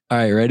All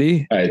right,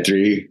 ready? All right,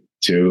 3,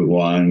 2,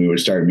 1. We would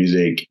start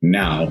music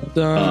now.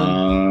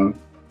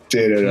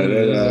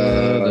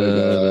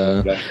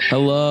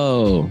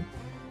 Hello.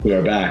 We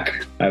are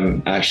back.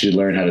 I've actually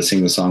learned how to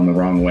sing the song the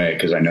wrong way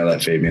because I know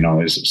that Fabian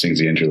always sings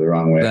the intro the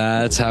wrong way.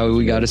 That's how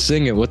we got to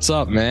sing it. What's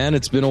up, man?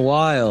 It's been a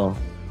while.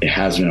 It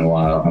has been a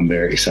while. I'm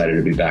very excited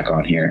to be back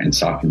on here and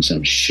talking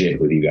some shit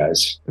with you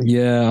guys.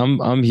 Yeah,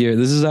 I'm here.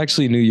 This is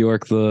actually New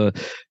York.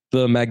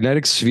 The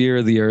magnetic sphere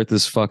of the Earth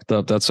is fucked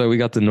up. That's why we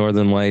got the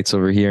Northern Lights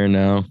over here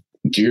now.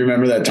 Do you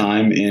remember that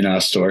time in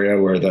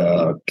Astoria where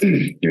give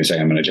me a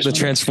second, I'm gonna just... The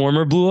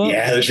transformer blew up?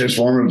 Yeah, the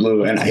transformer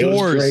blew. And it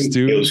was great,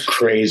 dude. It was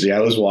crazy. I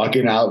was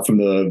walking out from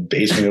the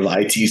basement of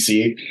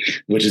ITC,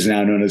 which is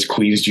now known as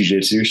Queens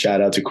Jiu-Jitsu. Shout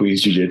out to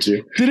Queens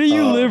Jiu-Jitsu. Didn't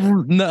you live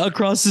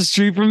across the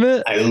street from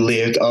it? I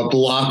lived a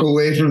block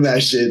away from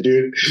that shit,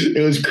 dude.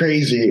 It was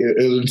crazy. It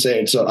was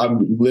insane. So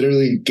I'm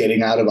literally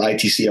getting out of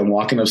ITC. I'm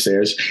walking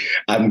upstairs.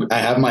 I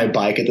have my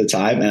bike at the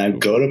time, and I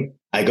go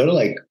to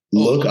like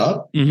look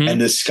up,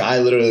 and the sky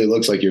literally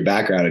looks like your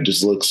background. It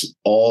just looks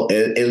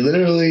it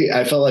literally,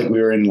 I felt like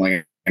we were in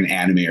like an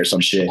anime or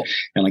some shit,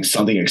 and like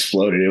something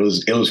exploded. It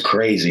was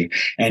crazy,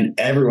 and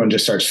everyone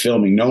just starts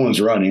filming. No one's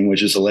running,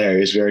 which is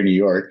hilarious. Very New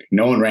York.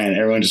 No one ran.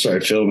 Everyone just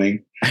started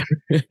filming.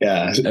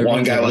 Yeah.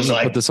 One guy was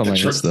like, put this on my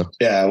list, though.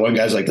 Yeah. One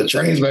guy's like, the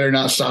trains better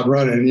not stop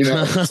running, you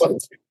know?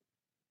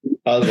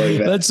 I was like,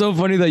 that's so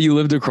funny that you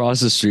lived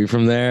across the street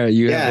from there.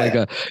 You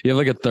have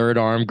like a third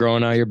arm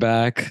growing out your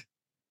back.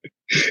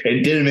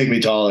 It didn't make me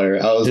taller.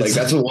 I was like,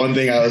 that's the one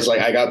thing I was like,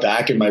 I got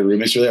back in my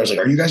room yesterday. I was like,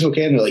 are you guys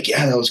okay? And they're like,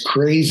 yeah, that was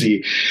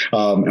crazy.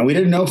 And we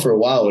didn't know for a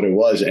while what it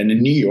was. And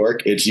in New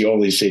York, it's the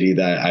only city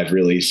that I've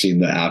really seen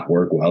the app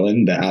work well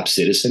in, the app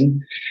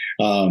Citizen.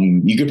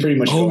 You could pretty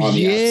much go on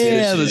the app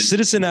Citizen. The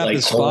Citizen app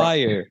is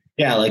fire.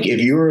 Yeah, like if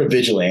you were a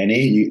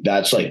vigilante,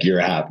 that's like your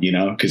app, you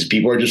know, because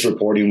people are just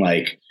reporting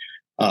like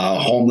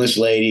homeless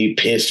lady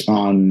pissed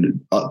on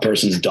a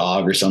person's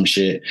dog or some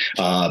shit,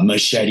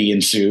 machete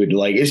ensued.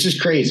 Like, it's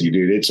just crazy,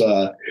 dude.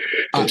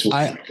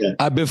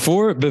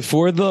 Before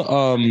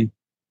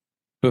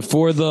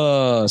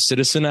the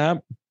Citizen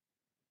app,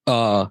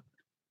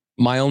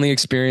 my only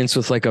experience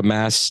with like a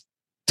mass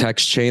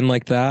text chain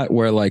like that,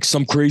 where like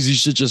some crazy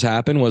shit just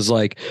happened, was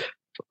like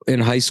in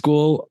high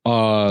school,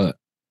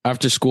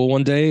 after school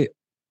one day,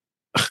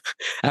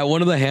 at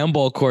one of the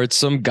handball courts,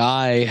 some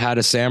guy had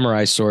a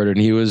samurai sword, and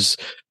he was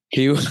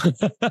he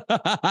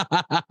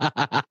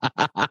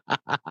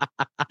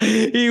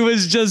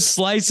was just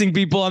slicing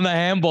people on the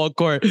handball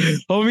court.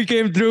 Homie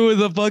came through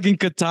with a fucking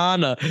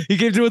katana. He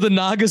came through with a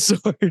naga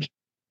sword.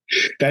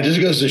 That just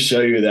goes to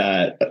show you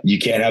that you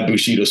can't have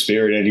Bushido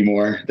spirit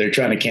anymore. They're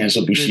trying to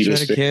cancel Bushido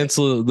spirit.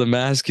 Cancel the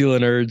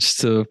masculine urge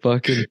to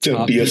fucking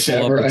to be a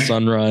samurai at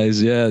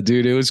sunrise. Yeah,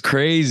 dude, it was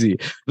crazy.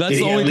 That's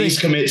the only thing. At least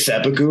commit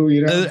seppuku,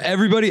 you know.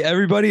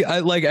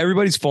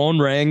 Everybody's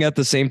phone rang at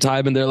the same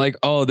time, and they're like,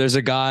 "Oh, there's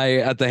a guy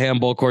at the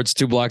handball courts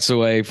 2 blocks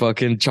away,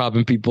 fucking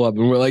chopping people up."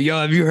 And we're like, "Yo,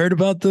 have you heard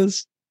about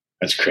this?"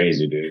 That's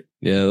crazy, dude.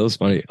 Yeah, that was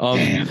funny.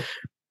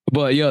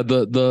 But yeah,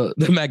 the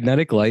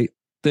magnetic light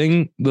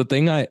thing,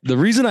 the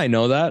reason I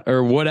know that,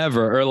 or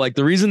whatever, or like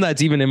the reason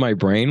that's even in my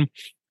brain,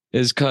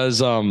 is because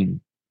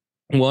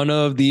one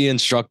of the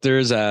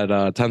instructors at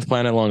 10th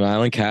Planet Long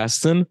Island,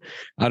 Caston,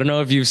 I don't know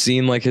if you've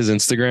seen like his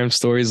Instagram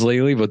stories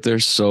lately, but they're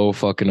so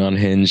fucking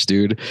unhinged,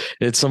 dude.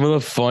 It's some of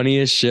the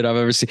funniest shit I've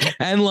ever seen.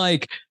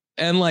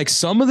 And like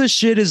some of the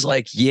shit is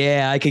like,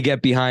 yeah, I could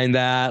get behind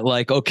that.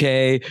 Like,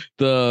 okay,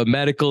 the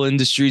medical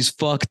industry's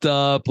fucked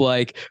up.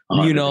 Like,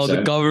 100%. You know,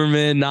 the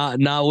government,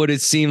 not what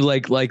it seems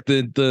like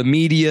the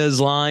media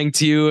is lying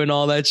to you and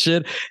all that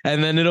shit.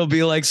 And then it'll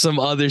be like some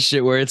other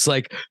shit where it's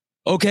like,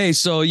 okay,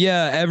 so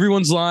yeah,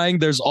 everyone's lying.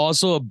 There's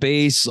also a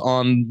base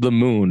on the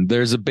moon.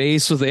 There's a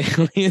base with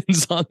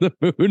aliens on the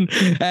moon.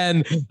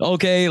 And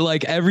okay,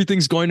 like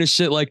everything's going to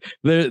shit. Like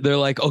they're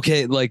like,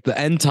 okay, like the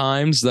end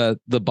times that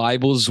the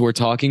Bibles were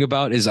talking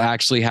about is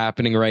actually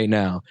happening right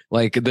now.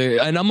 Like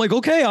and I'm like,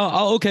 okay,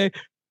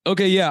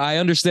 okay, yeah, I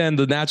understand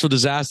the natural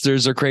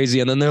disasters are crazy.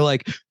 And then they're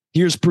like,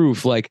 here's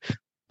proof. Like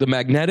the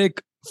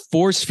magnetic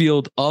force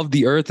field of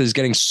the Earth is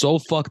getting so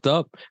fucked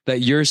up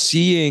that you're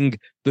seeing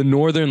the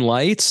northern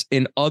lights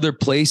in other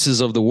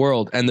places of the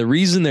world. And the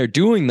reason they're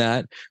doing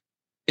that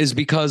is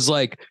because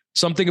like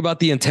something about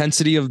the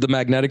intensity of the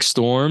magnetic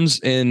storms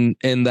in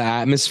the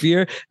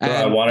atmosphere. Bro,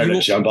 I wanted to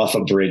jump off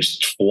a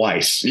bridge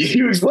twice.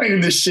 You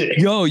explaining this shit.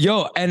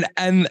 Yo.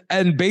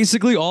 And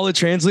basically all it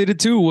translated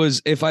to was,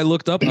 if I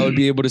looked up, I would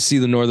be able to see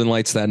the northern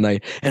lights that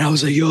night. And I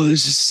was like, yo,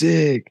 this is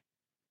sick.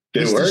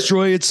 Let's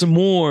destroy it some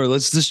more.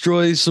 Let's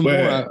destroy some more.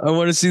 I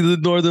want to see the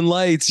northern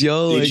lights,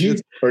 yo. Did you?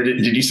 Or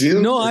did you see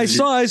them? No, I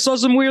saw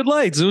some weird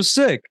lights. It was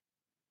sick.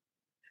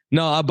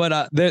 No,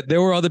 but there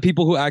were other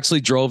people who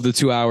actually drove the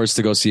 2 hours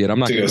to go see it. I'm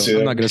not going to see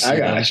it. I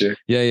got you.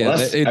 Yeah.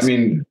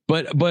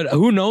 Well, but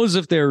who knows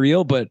if they're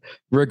real? But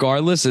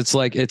regardless, it's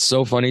like, it's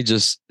so funny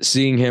just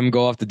seeing him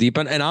go off the deep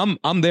end. And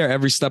I'm there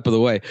every step of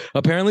the way.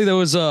 Apparently, there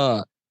was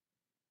I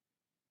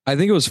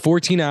think it was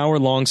 14-hour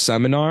long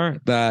seminar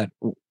that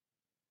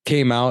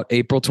came out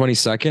April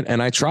 22nd,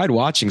 and I tried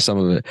watching some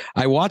of it.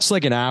 I watched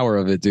like an hour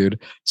of it,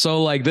 dude.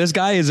 So like this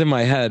guy is in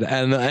my head,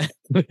 and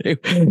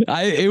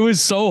it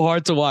was so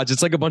hard to watch.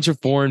 It's like a bunch of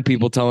foreign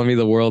people telling me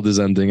the world is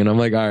ending, and I'm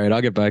like, all right,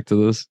 I'll get back to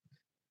this.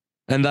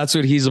 And that's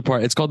what he's a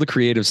part. It's called the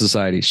Creative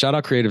Society. Shout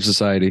out Creative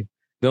Society.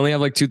 They only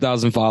have like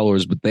 2,000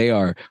 followers, but they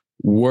are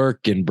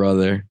working,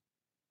 brother.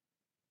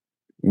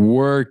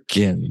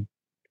 Working.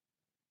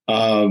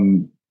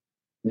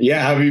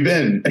 Yeah, how have you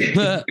been?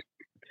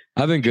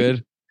 I've been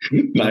good.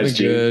 Nice,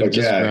 dude. Good,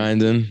 just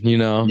grinding, you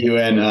know. You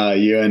and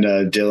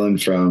Dylan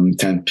from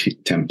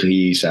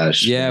Tempe.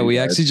 Yeah, we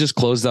actually just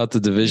closed out the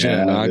division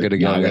of Naga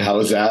together. How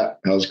was that?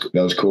 That was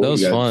cool. That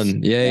was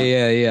fun.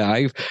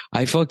 Yeah.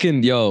 I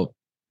fucking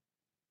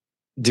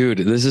dude,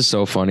 this is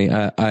so funny.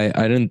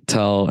 I didn't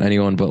tell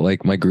anyone but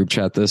like my group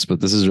chat this, but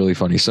this is really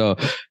funny. So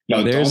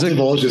no, don't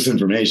divulge this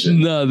information.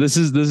 No, this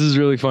is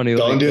really funny.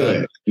 Don't do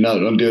it. No,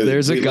 don't do it.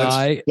 There's a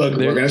guy. Look,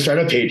 we're gonna start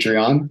a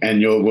Patreon, and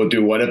we'll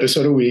do one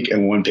episode a week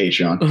and one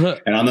Patreon.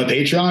 And on the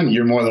Patreon,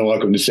 you're more than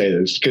welcome to say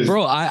this, because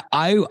bro,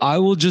 I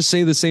will just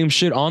say the same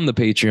shit on the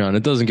Patreon.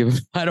 It doesn't give.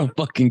 I don't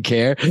fucking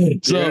care. So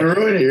you're gonna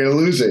ruin it. You're gonna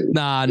lose it.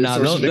 Nah.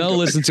 They'll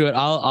listen to it.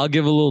 I'll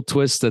give a little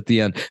twist at the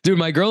end, dude.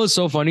 My girl is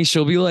so funny.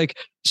 She'll be like,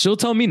 she'll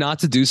tell me not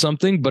to do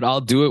something, but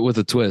I'll do it with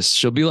a twist.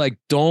 She'll be like,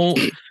 don't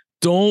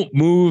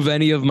move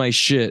any of my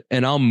shit.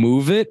 And I'll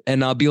move it.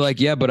 And I'll be like,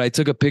 yeah, but I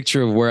took a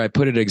picture of where I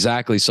put it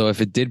exactly. So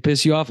if it did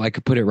piss you off, I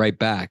could put it right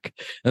back.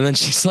 And then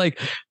she's like,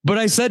 but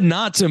I said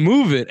not to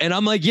move it. And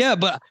I'm like, yeah,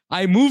 but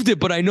I moved it,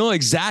 but I know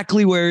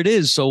exactly where it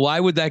is. So why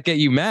would that get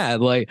you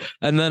mad? Like,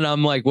 and then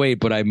I'm like,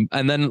 wait,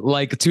 and then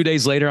like 2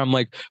 days later, I'm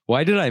like,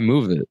 why did I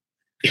move it?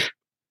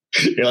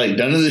 You're like,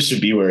 none of this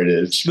should be where it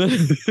is.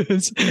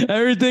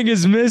 Everything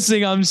is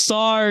missing. I'm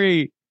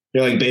sorry.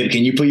 You're like, babe,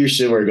 can you put your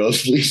shit where it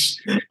goes,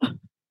 please?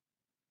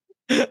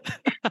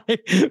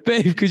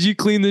 Babe, could you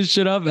clean this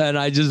shit up? And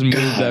I just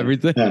moved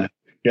everything. Yeah.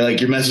 You're like,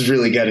 your message is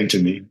really getting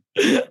to me.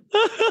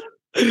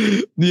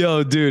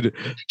 Yo, dude.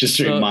 Just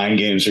doing mind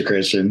games for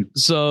Christian.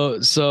 So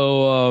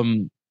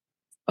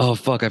oh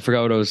fuck, I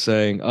forgot what I was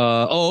saying.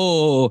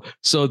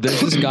 So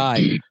there's this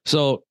guy.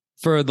 So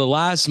for the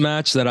last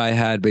match that I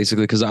had,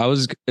 basically, because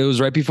it was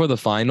right before the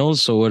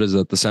finals. So what is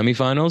it? The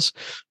semifinals.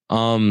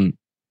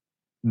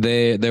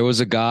 There was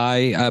a guy,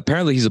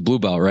 apparently he's a blue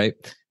belt, right?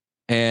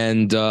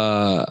 And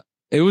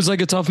it was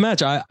like a tough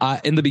match.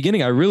 I in the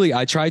beginning,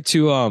 I tried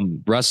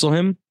to wrestle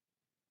him.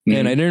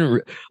 And I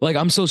didn't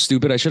I'm so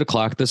stupid. I should have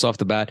clocked this off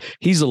the bat.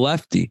 He's a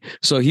lefty.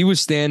 So he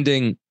was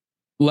standing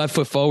left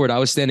foot forward. I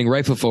was standing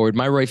right foot forward.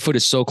 My right foot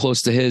is so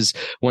close to his.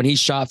 When he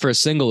shot for a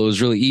single, it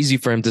was really easy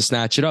for him to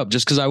snatch it up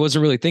just because I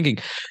wasn't really thinking.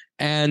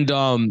 And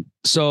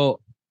so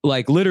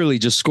like literally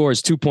just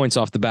scores 2 points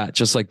off the bat,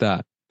 just like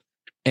that.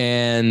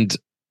 And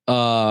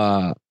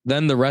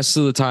then the rest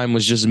of the time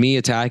was just me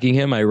attacking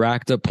him. I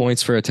racked up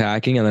points for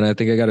attacking, and then I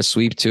think I got a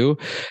sweep too.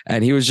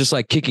 And he was just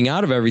like kicking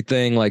out of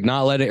everything, like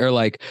not letting, or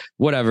like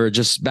whatever,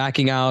 just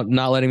backing out,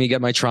 not letting me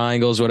get my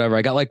triangles, whatever.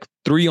 I got like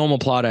 3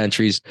 omoplata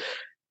entries.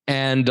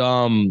 And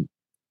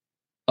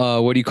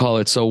what do you call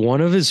it? So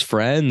one of his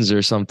friends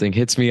or something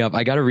hits me up.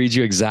 I got to read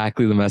you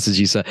exactly the message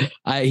he sent.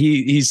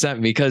 He sent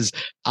me, because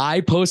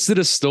I posted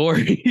a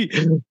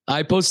story.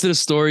 I posted a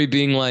story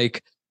being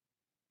like,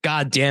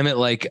 God damn it,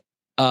 like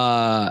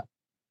I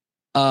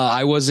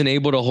wasn't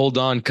able to hold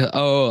on.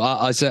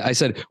 I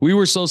said we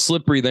were so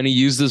slippery. Then he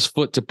used his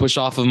foot to push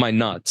off of my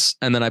nuts,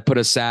 and then I put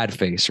a sad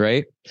face,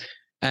 right?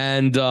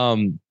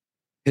 And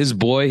his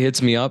boy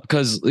hits me up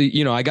because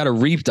I got a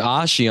reaped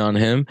ashi on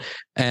him,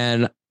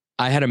 and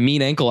I had a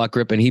mean ankle lock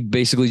grip, and he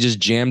basically just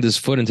jammed his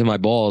foot into my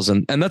balls,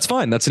 and that's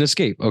fine. That's an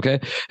escape. Okay,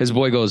 his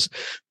boy goes,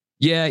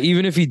 yeah,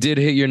 even if he did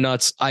hit your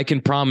nuts, I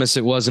can promise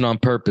it wasn't on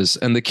purpose.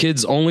 And the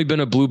kid's only been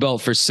a blue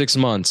belt for 6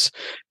 months.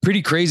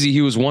 Pretty crazy.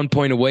 He was 1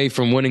 point away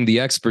from winning the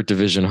expert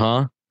division,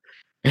 huh?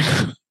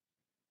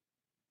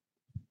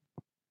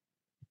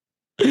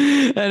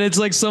 And it's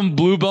like some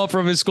blue belt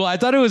from his school. I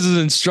thought it was his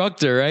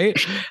instructor, right?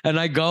 And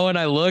I go and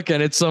I look,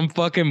 and it's some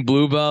fucking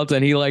blue belt,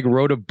 and he like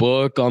wrote a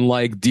book on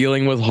like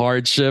dealing with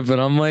hardship.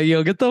 And I'm like,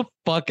 yo, get the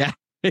fuck out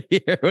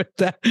here with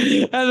that.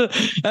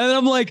 And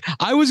I'm like,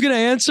 I was gonna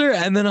answer,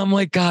 and then I'm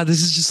like, God,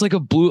 this is just like a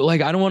blue,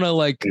 like I don't want to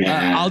like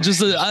I'll just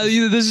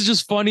this is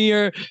just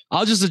funnier.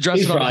 I'll just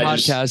address it on the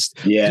podcast.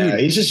 Dude,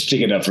 he's just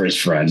sticking up for his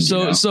friend.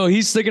 So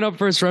he's sticking up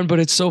for his friend, but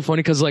it's so funny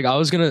because like I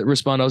was gonna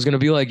respond. I was gonna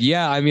be like,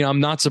 yeah, I mean, I'm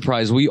not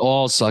surprised. We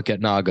all suck at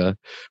Naga.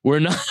 We're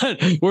not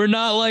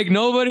like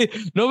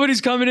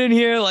nobody's coming in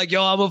here like,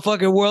 yo, I'm a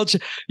fucking world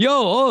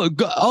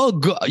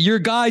your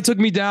guy took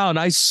me down.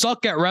 I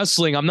suck at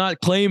wrestling. I'm not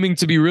claiming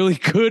to be really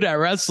good at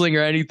wrestling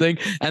or anything.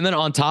 And then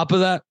on top of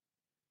that,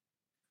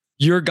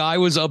 your guy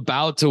was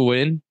about to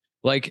win.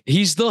 Like,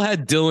 he still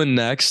had Dylan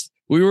next.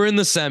 We were in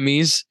the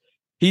semis.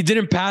 He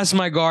didn't pass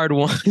my guard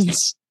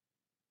once.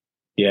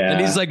 Yeah. And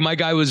he's like, my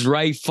guy was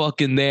right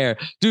fucking there.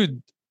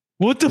 Dude,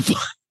 what the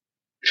fuck?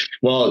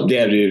 Well,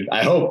 yeah, dude.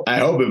 I hope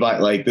if I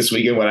like this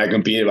weekend when I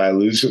compete, if I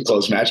lose a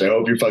close match, I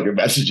hope you're fucking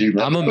messaging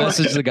me. I'm gonna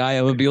message the guy.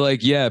 I'm gonna be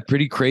like, yeah,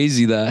 pretty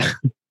crazy that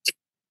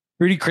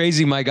Pretty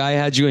crazy. My guy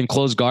had you in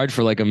close guard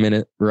for like a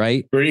minute,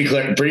 right? Pretty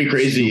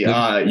crazy.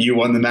 You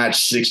won the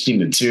match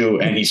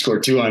 16-2, and he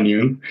scored 2 on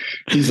you.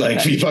 He's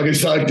like, "You fucking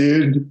suck,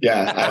 dude."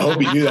 Yeah, I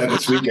hope you do that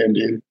this weekend,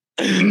 dude.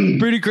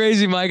 Pretty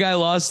crazy. My guy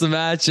lost the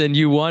match, and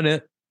you won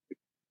it.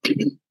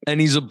 And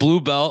he's a blue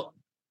belt.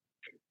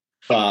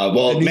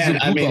 Well, man,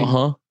 I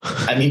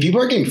mean,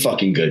 people are getting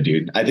fucking good,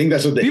 dude. I think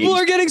that's what people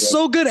are getting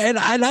so good, and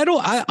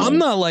I'm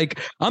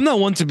not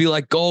one to be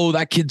like, oh,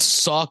 that kid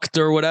sucked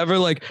or whatever.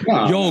 Like,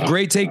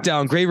 great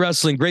takedown, great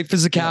wrestling, great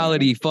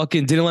physicality.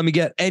 Fucking didn't let me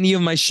get any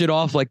of my shit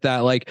off like that.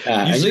 Like,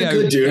 usually you're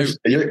good,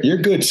 dude. You're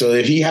good. So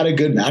if he had a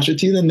good match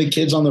with you, then the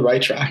kid's on the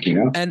right track, you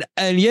know. And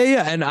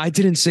and I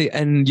didn't say,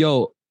 and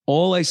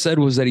all I said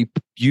was that he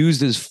used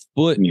his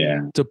foot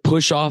to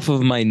push off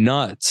of my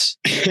nuts.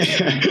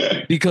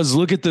 Because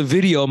look at the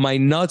video, my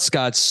nuts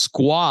got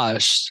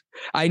squashed.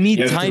 I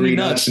need tiny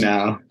nuts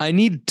now. I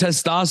need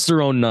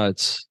testosterone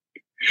nuts.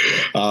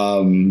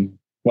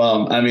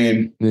 Well, I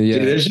mean,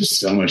 dude, there's just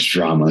so much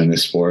drama in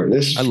this sport.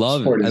 I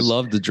love it. I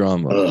love the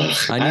drama.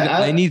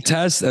 I need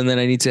tests, and then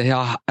I need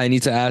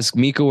to ask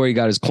Mika where he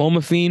got his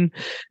clomiphene,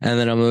 and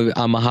then I'm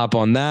gonna hop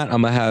on that.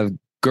 I'm gonna have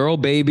girl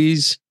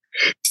babies.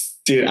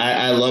 Dude,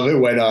 I love it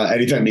when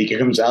anytime Mika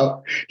comes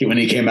out, when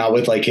he came out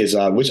with like his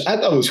which I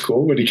thought was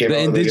cool when he came out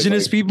with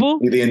indigenous people,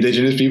 the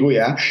indigenous people,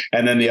 yeah.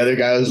 And then the other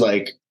guy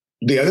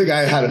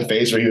had a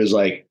face where he was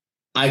like,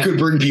 I could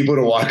bring people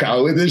to walk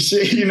out with this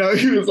shit, you know.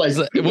 He was like,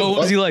 what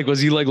was he like?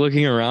 Was he like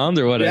looking around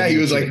or what? Yeah, he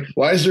was like,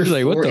 why is there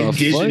like, what the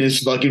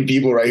indigenous fucking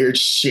people right here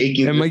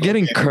shaking? Am I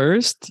getting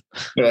cursed?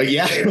 They're like,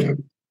 yeah.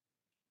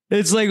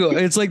 It's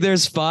like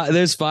there's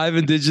 5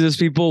 indigenous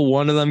people.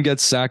 One of them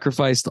gets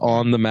sacrificed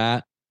on the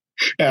mat.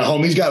 Yeah,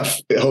 homie's got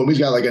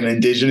like an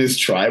indigenous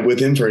tribe with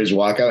him for his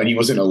walkout, and he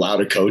wasn't allowed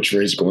to coach for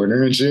his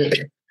corner and shit.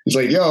 He's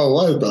like, yo,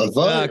 what the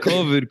fuck? Yeah,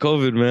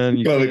 COVID, man.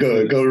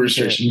 COVID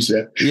restrictions.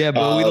 Yeah,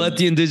 but we let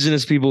the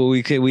indigenous people.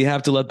 We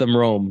have to let them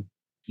roam.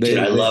 Dude,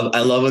 I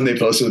love when they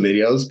post the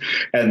videos,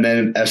 and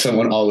then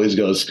someone always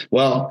goes,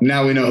 well,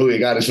 now we know who he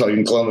got his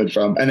fucking clomid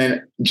from. And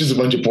then just a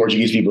bunch of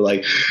Portuguese people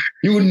like,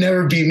 you would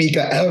never beat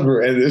Mika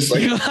ever. And it's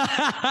like,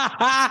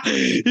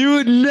 you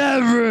would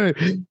never.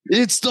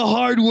 It's the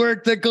hard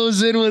work that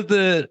goes in with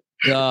it.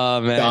 Oh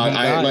man,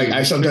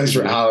 I sometimes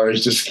for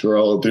hours just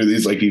scroll through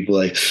these like people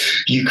like,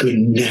 you could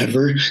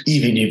never,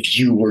 even if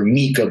you were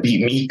Mika,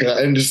 beat Mika,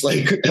 and just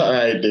like, all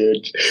right,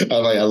 dude.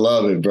 I'm like, I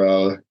love it,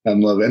 bro. I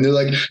love it. And they're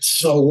like,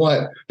 so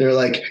what? They're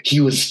like,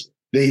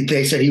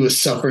 they said he was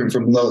suffering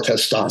from low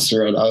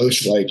testosterone. I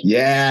was like,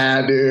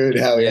 yeah, dude,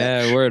 hell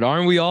yeah. Yeah, word.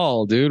 Aren't we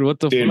all, dude? What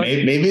the dude, fuck?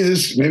 Maybe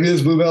this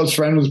blue belt's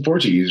friend was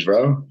Portuguese,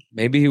 bro.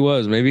 Maybe he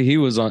was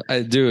on.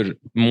 Dude,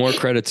 more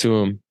credit to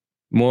him.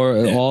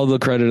 All the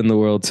credit in the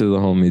world to the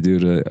homie,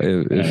 dude.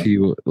 If he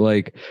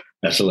like,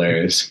 that's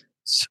hilarious.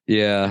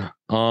 Yeah.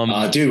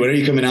 Dude, when are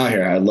you coming out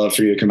here? I'd love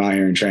for you to come out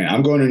here and train.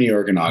 I'm going to New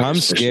York in August. I'm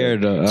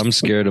scared. Sure. I'm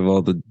scared of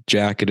all the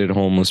jacketed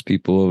homeless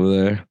people over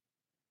there.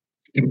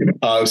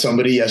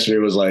 Somebody yesterday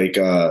was like,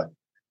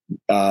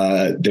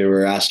 they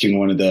were asking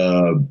one of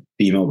the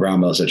female brown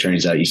belts that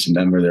trains at Easton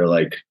Denver. They're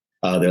like,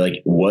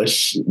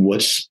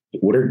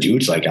 what are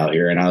dudes like out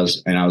here? And I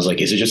was like,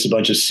 is it just a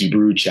bunch of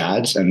Subaru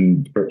Chads?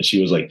 And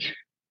she was like,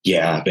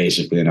 yeah,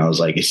 basically. And I was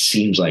like, it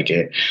seems like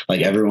it.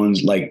 Like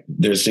everyone's like,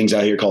 there's things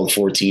out here called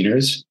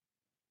 14ers.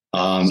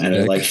 And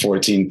they're like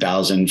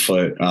 14,000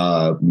 foot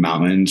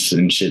mountains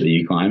and shit that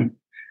you climb.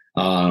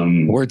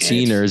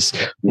 14ers.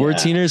 Yeah.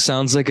 14ers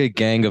sounds like a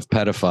gang of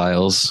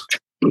pedophiles.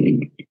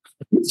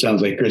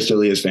 Sounds like Chris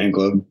D'Elia's fan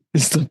club.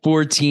 It's the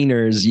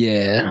 14ers,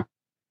 yeah.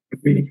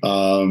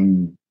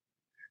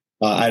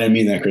 I didn't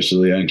mean that, Chris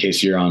D'Elia, in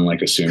case you're on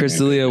like a Zoom. Chris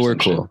D'Elia, we're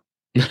cool.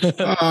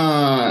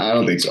 I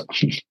don't think so.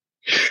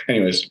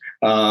 Anyways,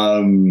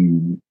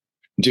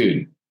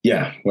 dude,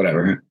 yeah,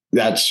 whatever.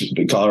 That's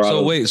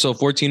Colorado. So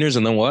 14ers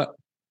and then what?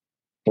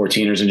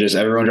 14ers and just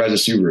everyone drives a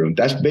Subaru.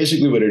 That's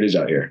basically what it is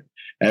out here.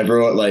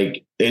 Everyone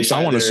like it's.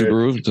 I want a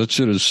Subaru. That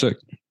shit is sick.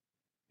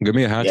 Give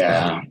me a hatchback.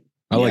 Yeah,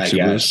 I like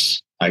Subarus.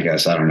 I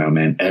guess I don't know,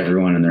 man.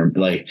 Everyone in there,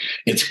 like,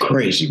 it's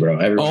crazy, bro.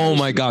 Oh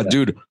my god,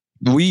 dude.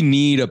 We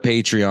need a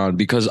Patreon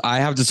because I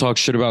have to talk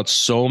shit about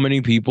so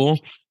many people.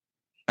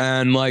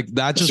 And like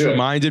that just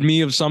reminded me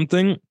of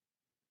something.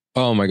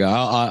 Oh my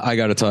god, I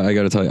gotta tell you.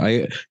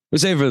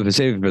 Save it for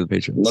the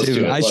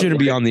Patreon. I shouldn't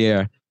be on the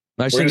air.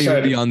 I shouldn't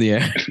even be on the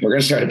air. We're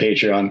gonna start a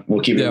Patreon. We'll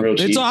keep it real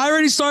cheap. I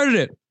already started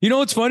it. You know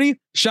what's funny?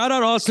 Shout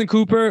out Austin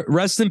Cooper.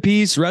 Rest in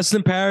peace. Rest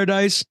in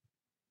paradise.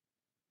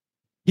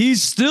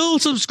 He's still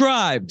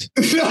subscribed.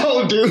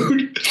 No,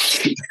 dude.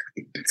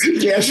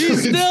 Yes,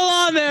 he's still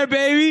on there,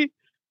 baby.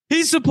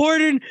 He's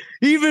supporting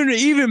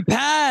even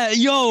Pat.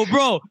 Yo,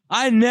 bro,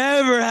 I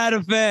never had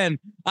a fan.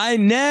 I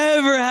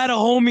never had a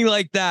homie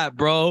like that,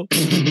 bro.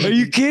 Are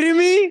you kidding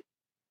me?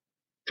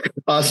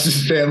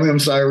 Austin's family, I'm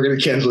sorry, we're going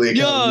to cancel the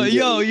account.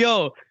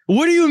 Yo.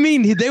 What do you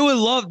mean?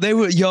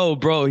 Yo,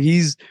 bro,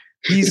 he's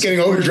getting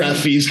overdraft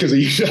fees because of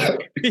you.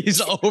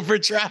 He's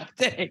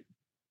overdrafting.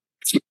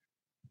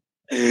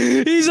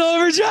 He's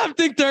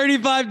overdrafting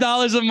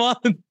 $35 a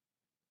month.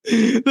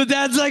 The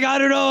dad's like, I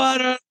don't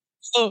know.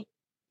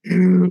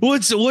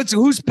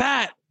 Who's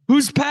Pat?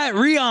 Who's Pat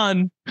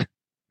Rion?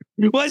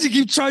 Why does he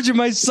keep charging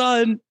my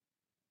son?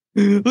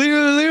 Leave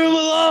him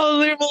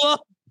alone. Leave him alone.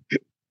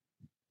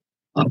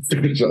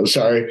 I'm so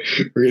sorry.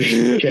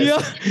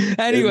 Yeah.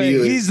 Anyway,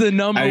 he's the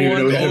number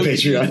one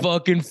OG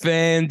fucking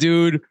fan,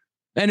 dude.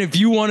 And if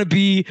you want to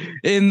be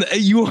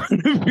you want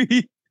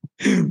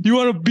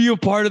to be a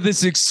part of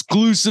this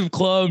exclusive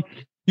club,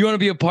 you want to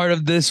be a part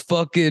of this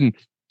fucking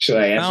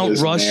Mount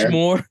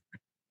Rushmore.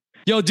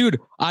 Yo, dude,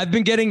 I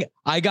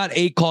got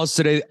 8 calls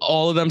today.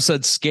 All of them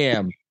said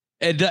scam.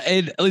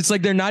 It's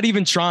like they're not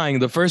even trying.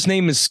 The first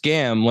name is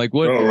Scam. Like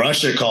what? Bro,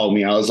 Russia called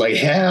me. I was like,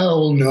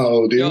 hell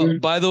no, dude. Yo,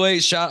 by the way,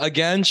 shout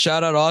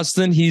out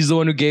Austin. He's the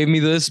one who gave me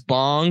this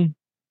bong.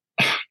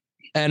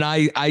 And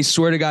I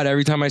swear to God,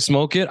 every time I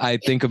smoke it, I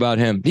think about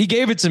him. He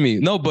gave it to me.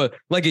 No, but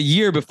like a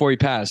year before he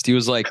passed, he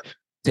was like,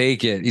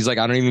 take it. He's like,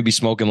 I don't even be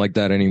smoking like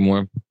that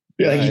anymore.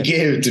 Yeah, like he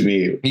gave it to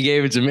me. He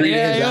gave it to me.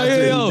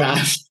 Yo.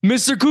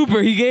 Mr.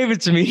 Cooper, he gave it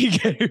to me. He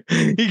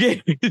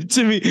gave it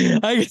to me.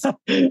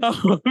 I'm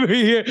over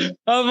here.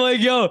 I'm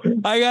like, yo,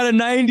 I got a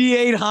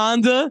 98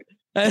 Honda.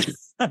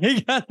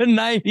 I got a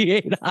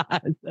 98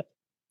 Honda.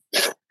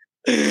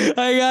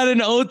 I got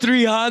an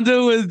 03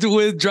 Honda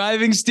with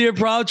driving steer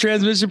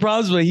transmission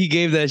problems, but he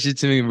gave that shit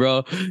to me,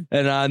 bro.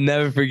 And I'll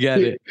never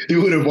forget it. He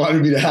would have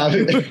wanted me to have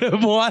it. He would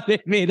have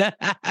wanted me to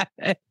have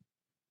it.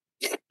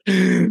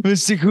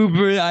 Mr.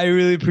 Cooper, I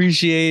really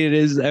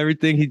appreciate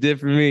everything he did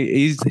for me.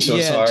 He's so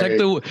sorry.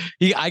 Check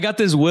I got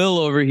this will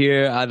over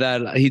here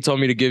that he told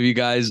me to give you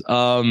guys.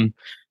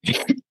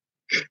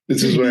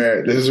 This is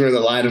where the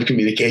line of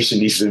communication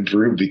needs to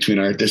improve between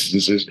our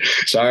distances.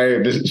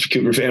 Sorry, Mr.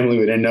 Cooper family,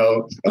 we didn't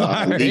know.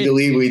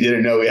 Legally, we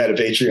didn't know we had a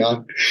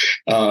Patreon.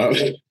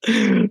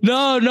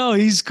 No,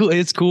 he's cool.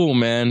 It's cool,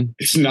 man.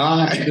 It's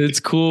not.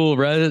 It's cool.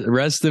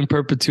 Rest in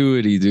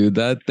perpetuity, dude.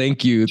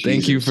 Thank you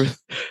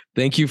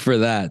for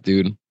that,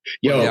 dude.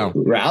 Yo, yeah.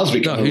 Raul's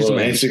become a little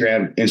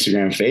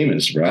Instagram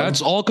famous, bro.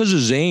 That's all because of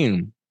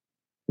Zane.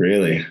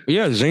 Really?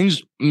 Yeah, Zane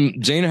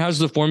has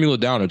the formula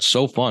down. It's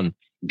so fun.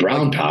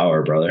 Brown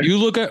power, brother. You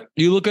look at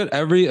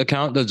every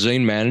account that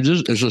Zane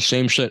manages, it's the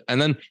same shit.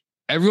 And then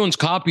everyone's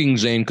copying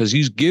Zane because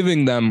he's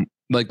giving them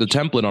like the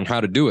template on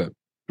how to do it.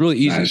 It's really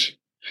easy. Nice.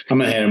 I'm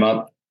gonna hit him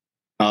up.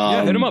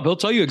 Yeah, hit him up. He'll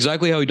tell you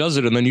exactly how he does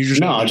it, and then you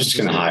just I'm just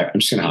gonna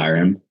hire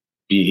him.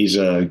 He's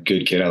a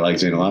good kid. I like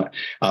Zane a lot.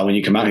 When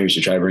you come out here, you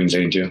should try bringing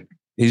Zane too.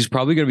 He's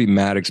probably gonna be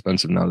mad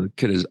expensive now. The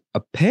kid is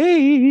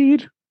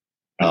paid.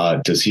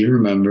 Does he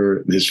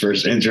remember his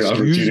first intern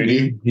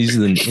opportunity? He's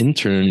an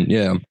intern.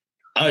 Yeah.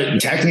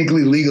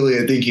 Technically, legally,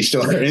 I think he's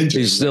still an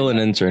intern. He's still an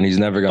intern. He's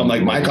never got. I'm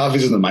like, my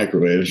coffee's in the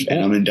microwave,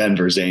 and I'm in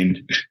Denver,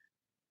 Zane.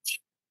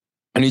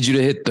 I need you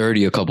to hit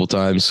 30 a couple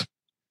times.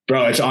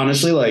 Bro, it's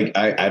honestly like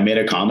I made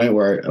a comment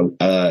where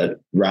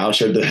Raul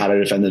showed how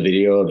to defend the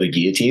video of the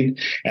guillotine,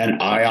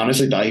 and I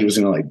honestly thought he was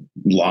going to like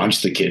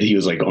launch the kid he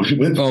was like going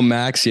with. Oh,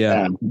 Max,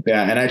 yeah.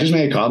 And I just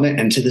made a comment,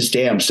 and to this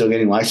day, I'm still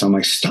getting likes. I'm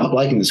like, stop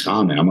liking this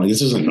comment. I'm like,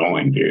 this is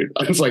annoying, dude.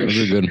 I was like,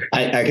 good.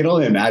 I can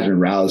only imagine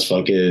Raul's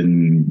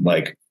fucking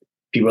like.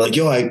 People are like,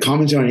 yo, I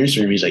commented on your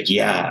stream. He's like,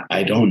 yeah,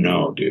 I don't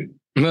know, dude.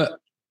 But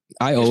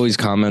I always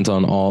comment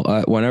on all.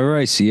 Whenever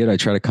I see it, I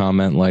try to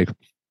comment like,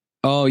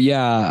 oh,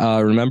 yeah,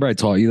 remember I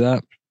taught you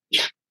that?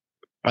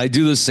 I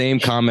do the same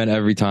comment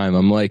every time.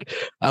 I'm like,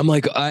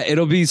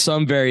 it'll be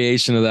some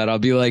variation of that. I'll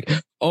be like,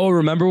 oh,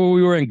 remember when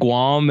we were in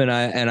Guam and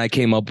I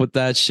came up with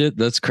that shit?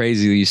 That's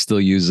crazy that you still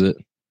use it.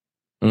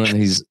 And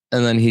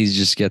then he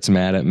just gets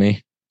mad at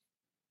me.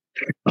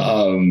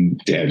 Damn,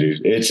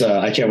 dude, it's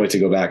I can't wait to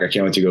go back. I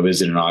can't wait to go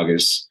visit in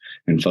August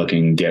and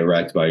fucking get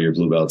wrecked by your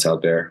blue belts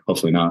out there.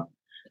 Hopefully not.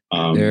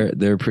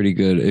 They're pretty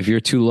good. If you're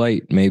too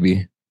light,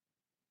 maybe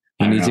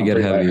you need to get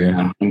heavier.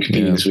 I'm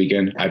competing this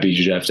weekend.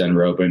 IBJJF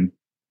Denver Open.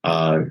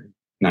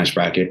 Nice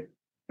bracket.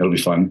 It'll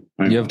be fun.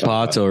 You have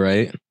Pato,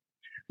 right?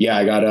 Yeah,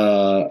 I got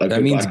a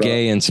that means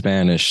gay in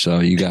Spanish,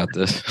 so you got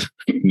this.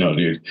 No,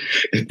 dude.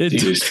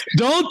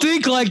 Don't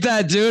think like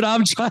that, dude.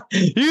 I'm trying.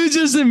 You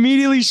just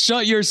immediately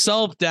shut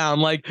yourself down.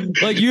 Like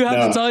you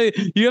have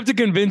you have to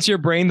convince your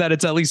brain that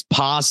it's at least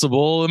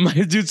possible. And my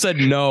dude said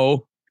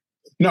no.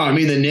 No, I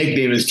mean the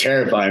nickname is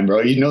terrifying,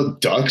 bro. You know,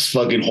 ducks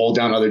fucking hold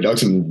down other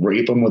ducks and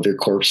rape them with their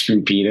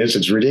corkscrew penis.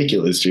 It's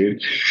ridiculous,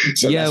 dude.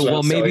 So yeah,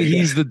 well, maybe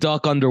he's the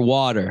duck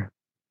underwater.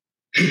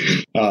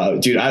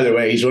 Dude, either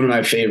way, he's one of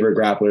my favorite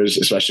grapplers,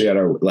 especially at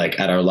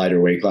our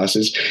lighter weight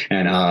classes.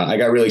 And I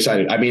got really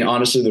excited. I mean,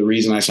 honestly, the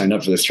reason I signed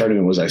up for this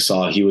tournament was I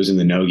saw he was in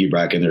the Nogi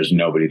bracket and there's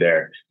nobody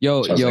there.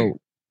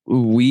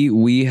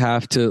 We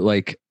have to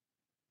like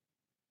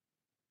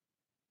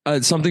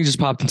something just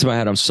popped into my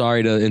head. I'm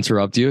sorry to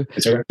interrupt you,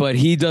 but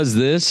he does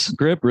this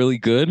grip really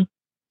good.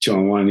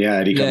 2-on-1,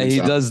 yeah. He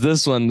does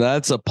this one.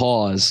 That's a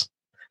pause.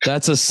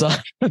 That's a sign.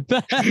 Dude.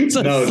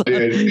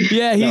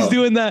 Yeah, he's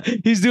doing that.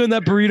 He's doing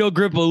that burrito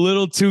grip a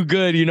little too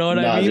good. You know what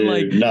I mean?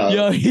 Dude, like,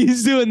 yo,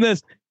 he's doing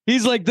this.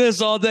 He's like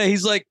this all day.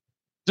 He's like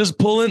just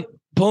pulling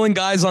pulling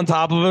guys on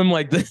top of him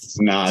like this.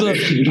 Nah, So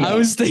dude, no. I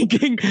was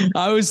thinking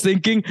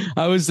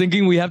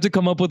we have to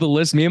come up with a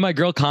list. Me and my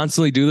girl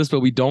constantly do this, but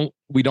we don't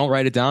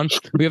write it down.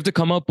 We have to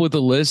come up with a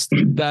list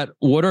that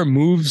what are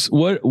moves,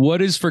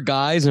 what is for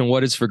guys and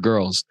what is for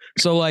girls.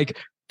 So like,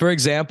 for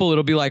example,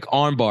 it'll be like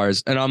arm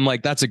bars, and I'm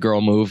like, that's a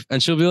girl move,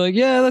 and she'll be like,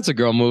 yeah, that's a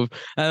girl move,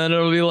 and then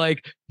it'll be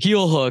like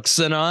heel hooks,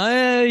 and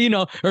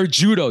or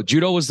judo.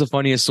 Judo was the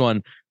funniest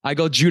one. I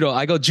go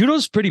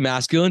judo's pretty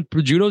masculine.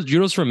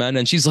 Judo's for men,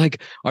 and she's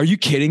like, are you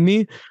kidding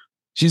me?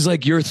 She's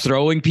like, you're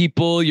throwing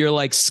people, you're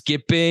like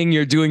skipping,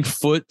 you're doing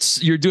foot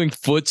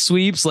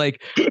sweeps,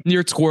 like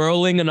you're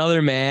twirling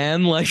another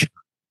man, like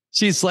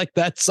she's like,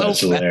 that's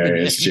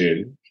hilarious,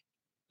 dude.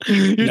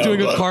 You're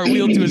doing a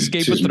cartwheel to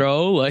escape a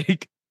throw,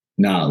 like.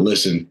 Nah,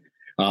 listen.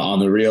 On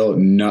the real,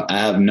 no, I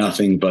have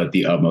nothing but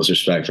the utmost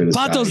respect for this.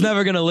 Pato's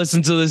never gonna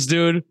listen to this,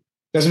 dude.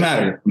 Doesn't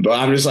matter. But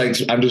I'm just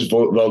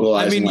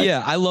vocalizing. I mean,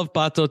 I love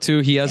Pato too.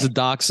 He has a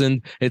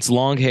dachshund. It's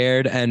long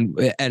haired, and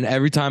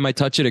every time I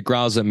touch it, it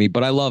growls at me.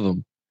 But I love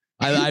him.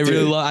 I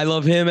really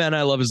love him, and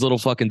I love his little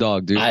fucking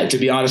dog, dude. To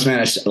be honest,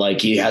 man,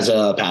 he has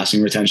a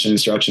passing retention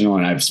instructional,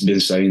 and I've been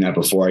studying that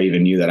before I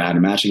even knew that I had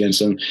a match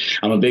against him.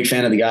 I'm a big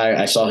fan of the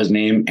guy. I saw his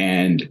name,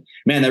 and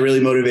man, that really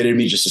motivated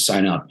me just to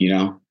sign up. You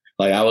know.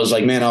 Like I was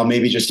like, man, I'll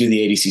maybe just do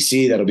the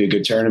ADCC. That'll be a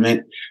good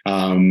tournament.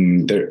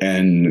 There's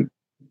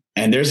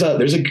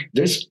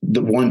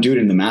the one dude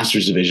in the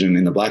Masters division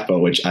in the black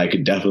belt, which I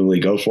could definitely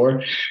go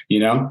for, you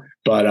know.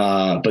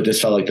 But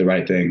this felt like the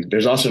right thing.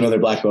 There's also another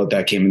black belt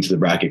that came into the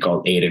bracket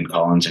called Aiden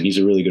Collins, and he's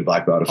a really good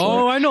black belt.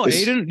 Oh, I know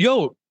Aiden.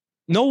 Yo,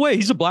 no way,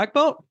 he's a black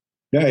belt.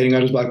 Yeah, Aiden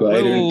got his black belt.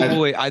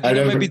 Wait. I think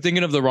I might be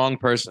thinking of the wrong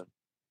person.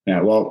 Yeah,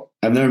 well,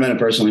 I've never met him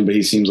personally, but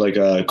he seems like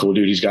a cool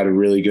dude. He's got a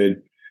really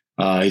good.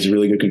 He's a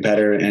really good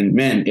competitor, and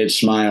man,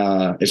 it's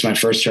my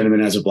first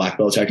tournament as a black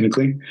belt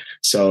technically.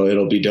 So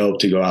it'll be dope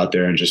to go out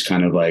there and just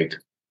kind of like,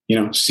 you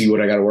know, see what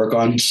I got to work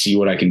on, see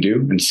what I can do,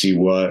 and see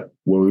where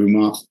we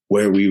move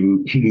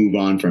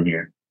on from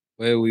here.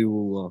 Where we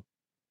move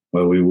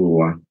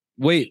on.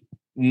 Wait,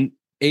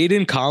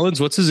 Aiden Collins,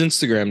 what's his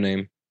Instagram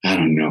name? I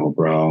don't know,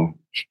 bro.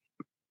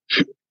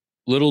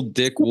 Little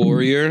Dick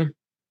Warrior.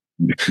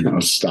 No,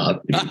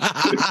 stop.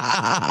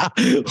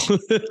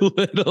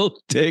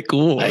 Little Dick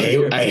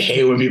Warrior. I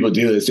hate when people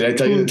do this. Did I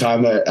tell you the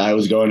time that I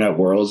was going at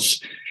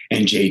Worlds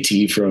and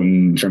JT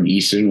from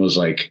Easton was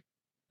like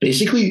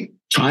basically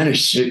trying to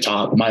shit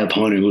talk my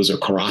opponent who was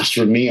across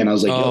from me, and I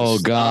was like, "Oh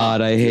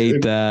God, I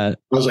hate that."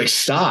 I was like,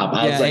 "Stop!"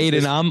 I was like,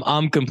 Aiden,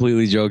 I'm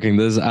completely joking.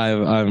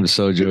 I'm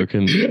so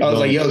joking. I was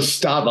like, "Yo,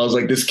 stop!" I was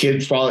like, "This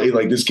kid's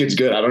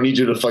good. I don't need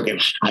you to fucking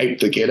hype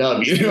the kid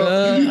up." You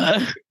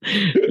know,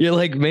 you're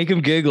like, make him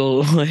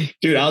giggle. Like,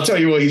 dude, I'll tell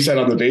you what he said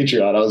on the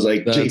Patreon. I was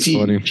like, "JT,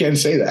 funny. You can't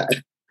say that."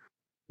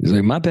 He's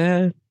like, "My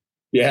bad."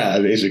 Yeah,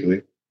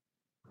 basically.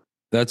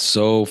 That's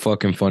so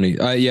fucking funny.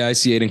 I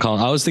see Aiden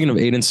Collins. I was thinking of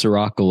Aiden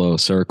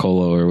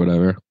Ciracolo or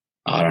whatever.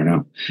 I don't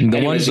know.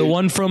 The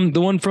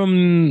one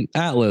from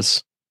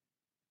Atlas.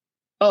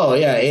 Oh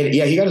yeah,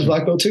 he got his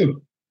black belt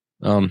too.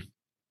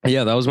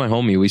 Yeah, that was my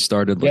homie. We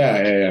started.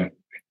 Yeah.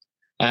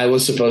 I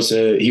was supposed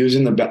to. He was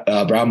in the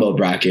brown belt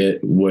bracket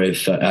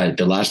with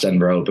the last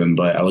Denver Open,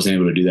 but I wasn't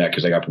able to do that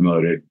because I got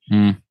promoted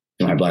to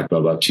my black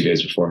belt about 2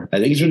 days before. I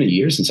think it's been a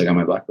year since I got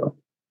my black belt.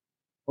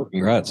 Oh,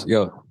 congrats,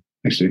 yo.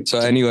 Actually. So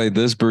anyway,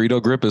 this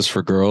burrito grip is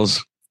for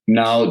girls.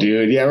 No,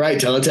 dude. Yeah, right.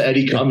 Tell it to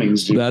Eddie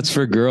Cummings, dude. That's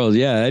for girls.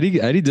 Yeah,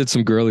 Eddie did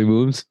some girly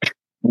moves.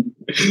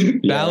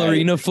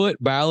 Ballerina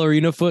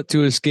foot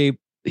to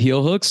escape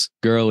heel hooks.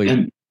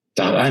 Girly.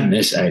 I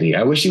miss Eddie.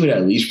 I wish he would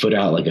at least put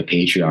out like a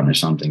Patreon or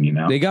something, you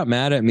know? They got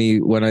mad at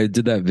me when I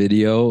did that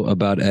video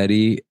about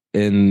Eddie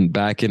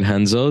back in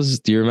Henzo's.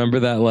 Do you remember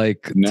that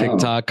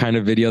TikTok kind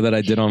of video that I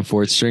did on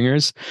Fourth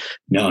Stringers?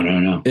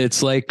 No.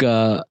 It's like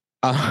I'll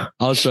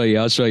show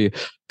you.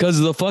 Because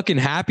the fucking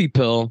happy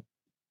pill,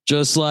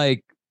 just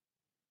like,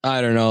 I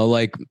don't know,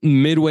 like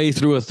midway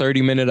through a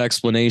 30-minute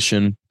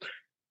explanation,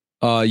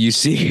 you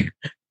see,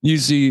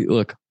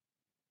 look.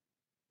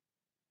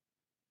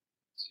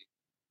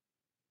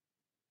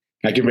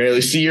 I can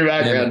barely see your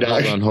background,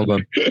 dog. Hold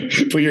on.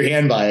 Put your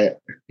hand by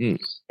it.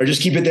 Or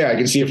just keep it there. I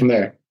can see it from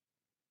there.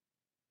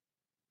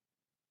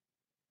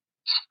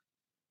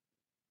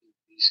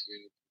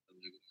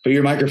 Put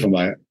your microphone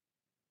by it.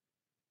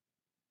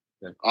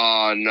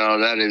 Oh, no,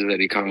 that is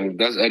Eddie Cummings.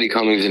 That's Eddie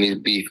Cummings, and he's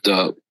beefed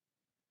up.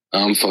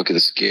 I'm fucking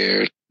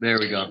scared. There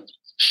we go.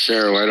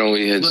 Sure, why don't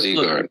we hit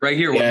Z-guard? Right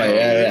here.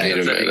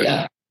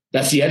 Yeah.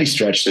 That's the Eddie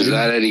stretch. Is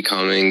that Eddie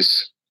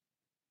Cummings?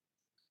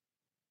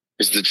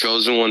 Is the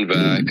chosen one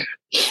back?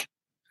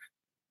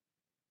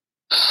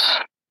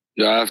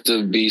 Do I have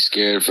to be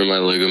scared for my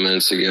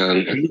ligaments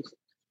again?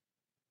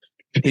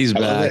 He's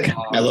back.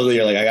 I love that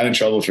you're like, I got in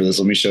trouble for this.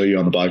 Let me show you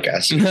on the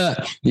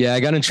podcast. Yeah,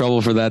 I got in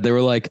trouble for that. They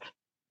were like,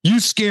 you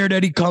scared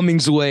Eddie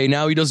Cummings away.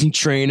 Now he doesn't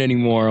train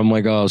anymore. I'm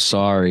like, oh,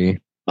 sorry.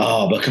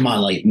 Oh, but come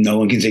on, like no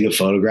one can take a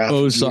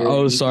photograph.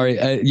 Sorry.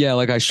 Yeah,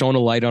 like I shone a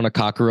light on a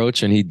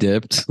cockroach and he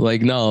dipped.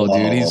 Like, no,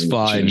 dude, he's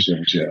fine.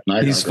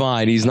 He's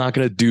fine. He's not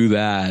gonna do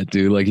that,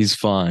 dude. Like, he's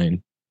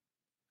fine.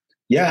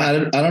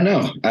 Yeah, I don't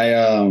know.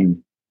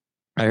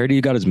 I heard he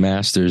got his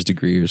master's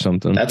degree or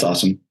something. That's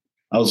awesome.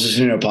 I was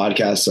listening to a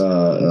podcast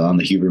on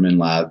the Huberman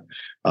Lab.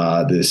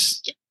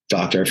 This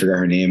doctor, I forgot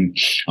her name,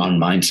 on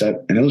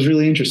mindset, and it was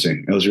really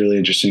interesting. It was really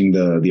interesting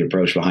the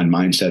approach behind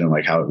mindset and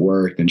like how it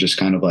worked, and just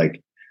kind of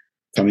like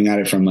coming at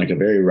it from like a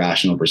very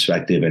rational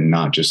perspective, and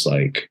not just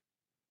like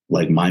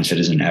mindset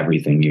isn't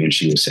everything. Even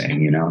she was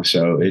saying, you know.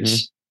 So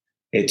it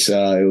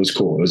was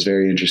cool. It was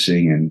very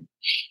interesting, and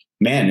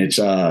man, it's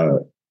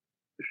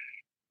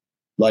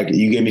like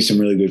you gave me some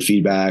really good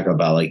feedback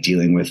about like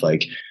dealing with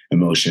like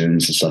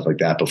emotions and stuff like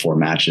that before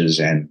matches.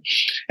 And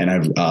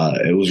I've,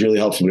 it was really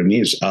helpful to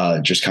me. It's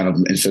just kind of,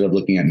 instead of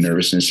looking at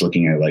nervousness,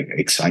 looking at like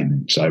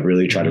excitement. So I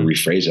really try to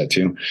rephrase that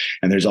too.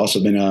 And there's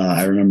also been,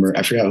 I remember,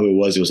 I forgot who it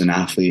was an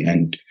athlete,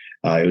 and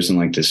it was in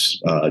like this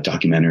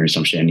documentary or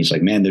some shit. And he's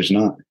like, man,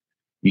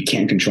 you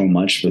can't control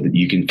much, but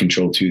you can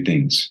control two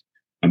things.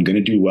 I'm going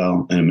to do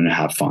well, and I'm going to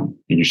have fun.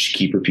 And you should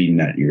keep repeating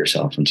that to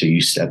yourself until you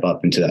step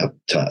up into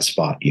that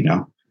spot, you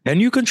know? Can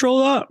you control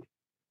that?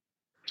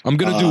 I'm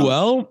going to do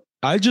well.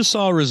 I just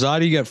saw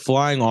Rosati get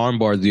flying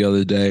armbar the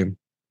other day, and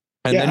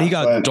then he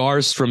got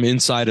Darce from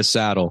inside a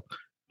saddle.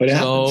 But it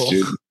happens,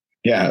 dude.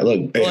 Yeah, look,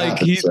 it like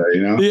happens,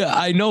 you know? Yeah,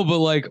 I know, but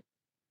like,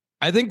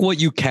 I think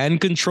what you can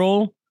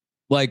control,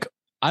 like,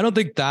 I don't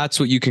think that's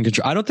what you can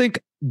control. I don't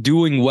think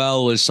doing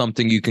well is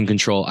something you can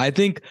control. I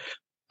think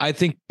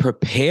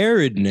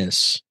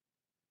preparedness,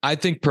 I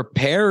think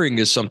preparing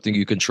is something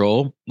you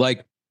control.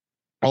 Like,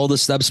 all the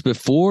steps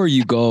before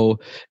you go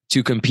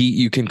to compete,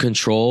 you can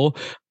control.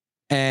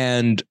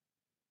 And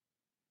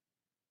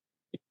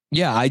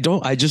yeah, I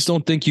just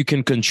don't think you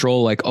can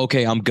control like,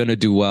 okay, I'm going to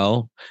do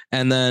well.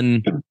 And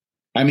then,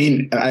 I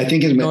mean, I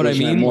think it's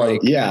meant more.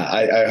 Like, yeah,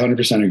 I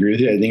 100% agree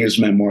with you. I think it's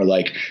meant more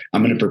like,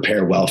 I'm going to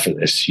prepare well for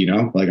this, you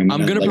know, like I'm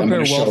going to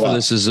prepare well for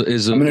this is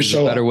a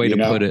better way to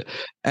put it.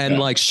 And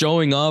like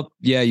showing up,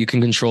 yeah, you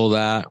can control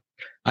that.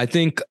 I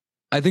think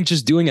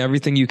just doing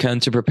everything you can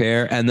to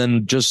prepare, and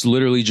then just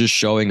literally just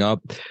showing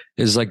up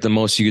is like the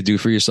most you could do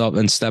for yourself,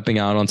 and stepping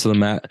out onto the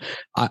mat.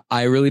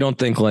 I really don't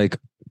think like,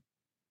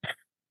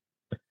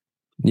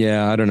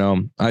 yeah, I don't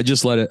know. I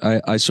just let it,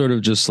 I sort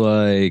of just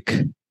like,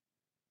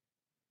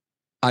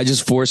 I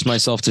just force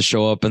myself to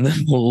show up, and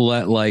then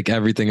let like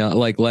everything out,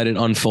 like let it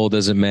unfold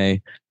as it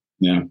may.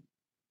 Yeah.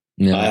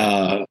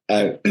 Yeah.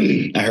 I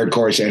heard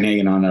Corey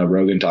Sandhagen on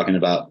Rogan talking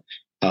about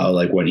how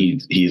like when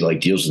he like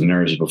deals with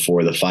nerves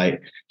before the fight,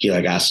 he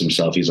like asks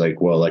himself, he's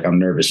like, well, like I'm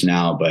nervous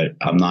now, but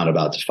I'm not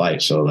about to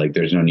fight. So like,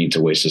 there's no need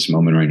to waste this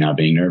moment right now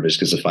being nervous,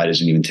 because the fight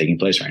isn't even taking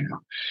place right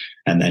now.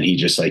 And then he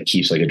just like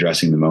keeps like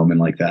addressing the moment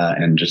like that.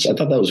 And just, I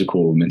thought that was a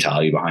cool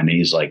mentality behind it.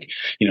 He's like,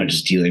 you know,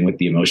 just dealing with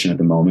the emotion at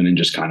the moment and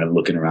just kind of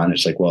looking around.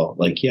 It's like, well,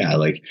 like, yeah,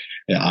 like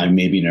I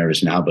may be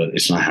nervous now, but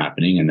it's not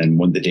happening. And then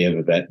when the day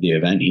of the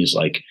event, he's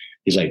like,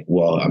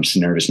 well, I'm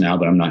nervous now,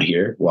 but I'm not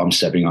here. Well, I'm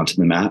stepping onto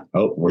the mat.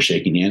 Oh, we're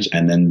shaking hands.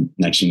 And then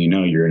next thing you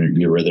know, you're in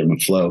your rhythm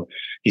and flow.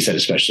 He said,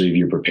 especially if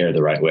you prepare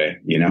the right way,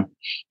 you know,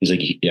 he's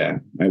like, yeah,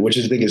 which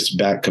I think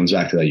comes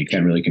back to that. You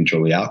can't really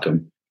control the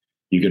outcome.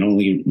 You can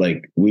only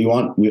like,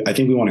 I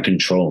think we want to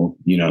control,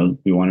 you know,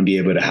 we want to be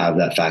able to have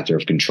that factor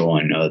of control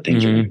and know that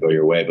things are going to go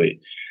your way. But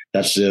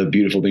that's the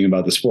beautiful thing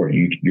about the sport.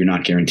 You're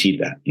not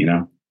guaranteed that, you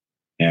know,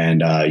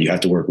 and you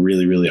have to work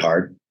really, really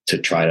hard to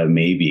try to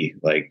maybe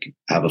like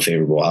have a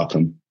favorable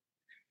outcome.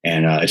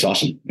 And it's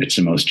awesome. It's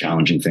the most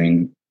challenging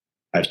thing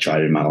I've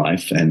tried in my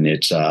life. And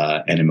it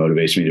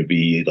motivates me to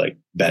be like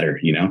better,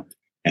 you know,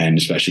 and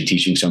especially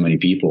teaching so many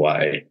people,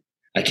 I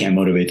can't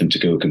motivate them to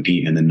go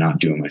compete and then not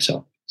do it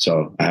myself.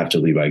 So I have to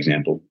lead by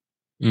example,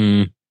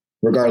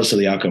 regardless of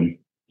the outcome,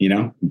 you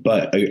know,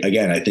 but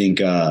again, I think,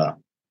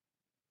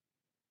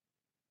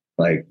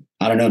 like,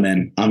 I don't know,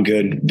 man, I'm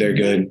good. They're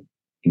good.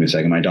 Give me a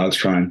second. My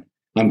dog's crying.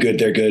 I'm good.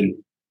 They're good.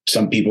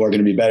 Some people are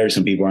going to be better.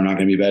 Some people are not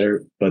going to be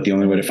better. But the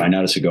only way to find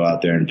out is to go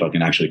out there and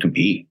fucking actually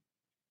compete.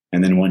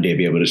 And then one day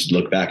be able to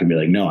look back and be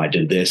like, no, I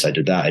did this, I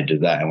did that, I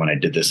did that. And when I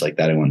did this like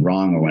that, it went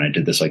wrong. Or when I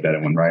did this like that,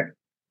 it went right.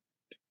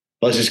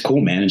 But it's just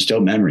cool, man. It's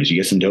dope memories. You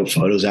get some dope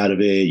photos out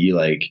of it. You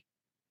like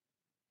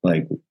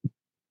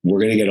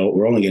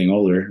we're only getting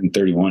older. I'm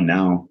 31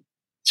 now.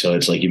 So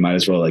it's like, you might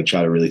as well like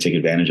try to really take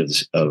advantage of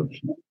this, of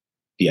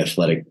the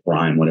athletic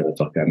prime, whatever the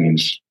fuck that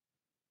means.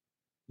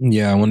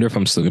 Yeah, I wonder if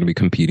I'm still going to be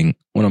competing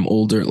when I'm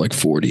older, like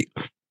 40.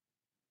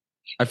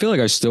 I feel like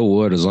I still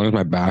would, as long as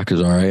my back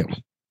is all right.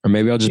 Or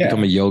maybe I'll just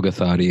become a yoga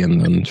thotty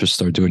and then just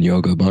start doing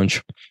yoga a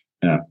bunch.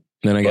 Yeah.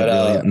 Then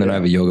I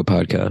have a yoga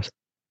podcast.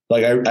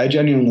 Like I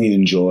genuinely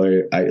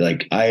enjoy.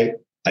 I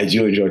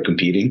do enjoy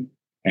competing,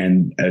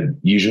 and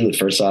usually the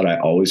first thought I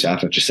always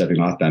have after stepping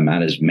off that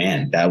mat is,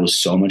 man, that was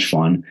so much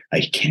fun.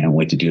 I can't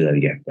wait to do that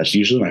again. That's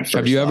usually my first.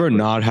 Have you ever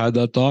not had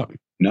that thought?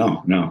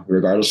 No.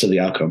 Regardless of the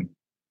outcome.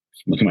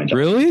 Look at my dog.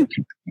 Really?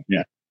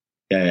 Yeah.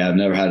 I've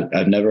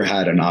never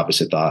had an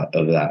opposite thought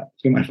of that.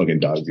 Look at my fucking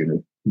dog,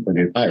 dude.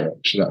 Fucking pyro.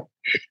 Shut up.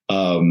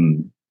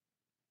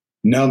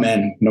 No,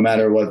 man. No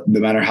matter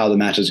how the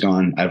match has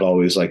gone, I've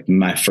always like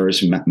my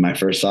first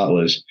thought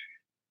was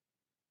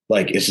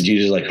like it's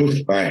usually like, all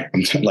right,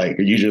 like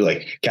usually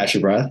like catch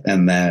your breath,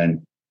 and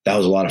then that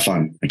was a lot of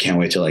fun. I can't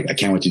wait to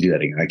do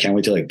that again. I can't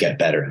wait to like get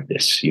better at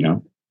this, you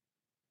know?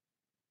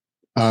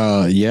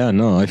 Yeah,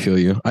 no, I feel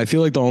you. I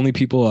feel like the only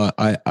people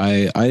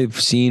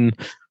I've seen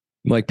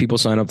like people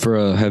sign up for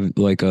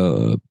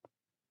a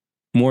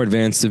more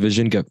advanced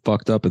division get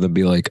fucked up and then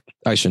be like,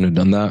 I shouldn't have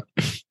done that.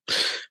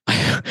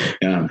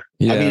 Yeah.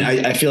 Yeah. I mean,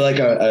 I feel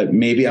like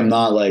maybe I'm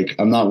not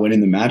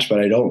winning the match, but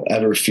I don't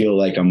ever feel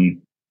like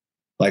I'm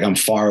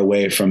far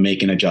away from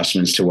making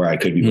adjustments to where I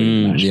could be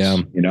winning matches. Yeah.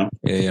 You know?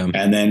 Yeah.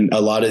 And then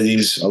a lot of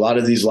these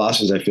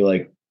losses, I feel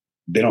like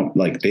they don't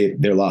like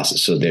they're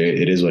losses. So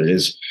it is what it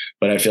is.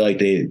 But I feel like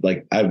they've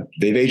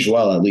aged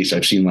well. At least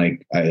I've seen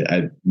like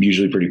I'm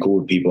usually pretty cool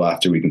with people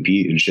after we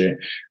compete and shit.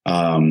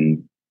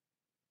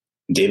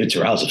 David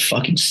Terrell's a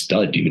fucking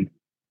stud, dude.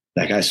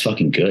 That guy's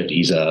fucking good.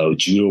 He's a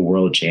judo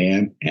world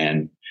champ,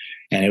 and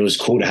it was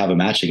cool to have a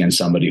match against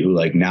somebody who,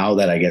 like, now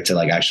that I get to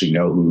like actually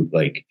know who,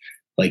 like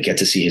get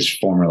to see his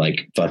former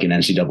like fucking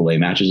NCAA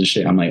matches and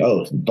shit. I'm like,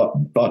 oh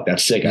fuck,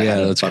 that's sick. I had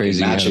a fucking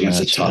crazy match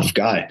against a tough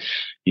guy,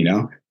 you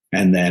know.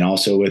 And then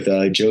also with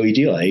Joey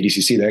Deal at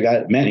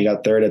ADCC, he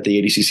got third at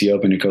the ADCC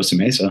Open in Costa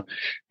Mesa,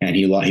 and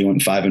he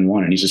went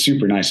 5-1, and he's a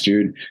super nice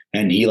dude.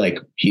 And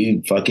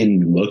he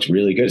fucking looked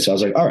really good. So I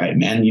was like, all right,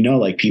 man, you know,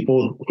 like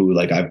people who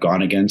like I've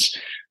gone against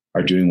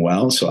are doing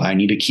well. So I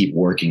need to keep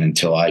working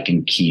until I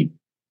can keep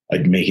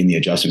like making the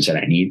adjustments that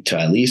I need to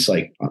at least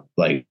like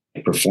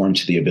perform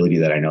to the ability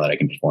that I know that I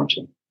can perform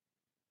to.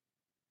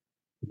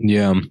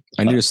 Yeah.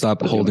 I need to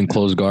stop holding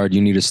close guard.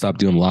 You need to stop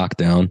doing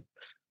lockdown.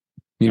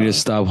 You need to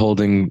stop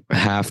holding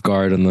half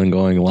guard and then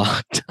going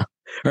lockdown.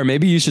 Or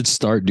maybe you should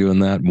start doing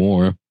that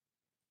more.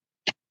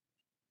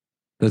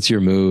 That's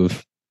your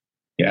move.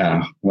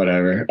 Yeah,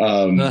 whatever.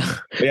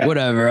 Yeah.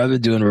 Whatever. I've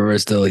been doing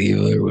reverse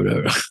Delhiva or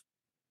whatever.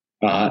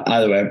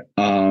 Either way.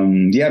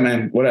 Yeah,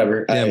 man,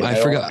 whatever. Damn, I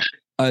forgot.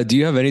 Do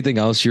you have anything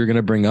else you're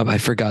gonna bring up? I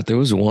forgot. There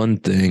was one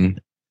thing.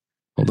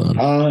 Hold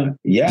on.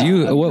 Yeah. Do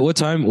you what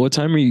time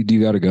do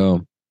you gotta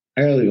go?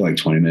 I gotta leave in like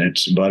 20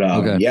 minutes, but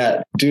okay.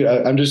 Yeah, dude,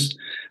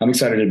 I'm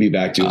excited to be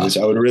back doing this.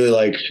 I would really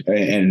like,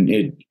 and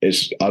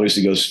it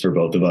obviously goes for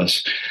both of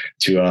us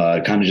to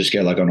kind of just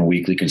get like on a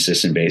weekly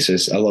consistent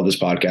basis. I love this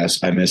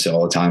podcast. I miss it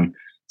all the time.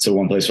 It's the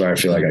one place where I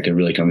feel like I can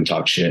really come and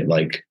talk shit,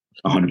 like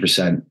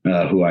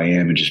 100% who I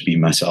am and just be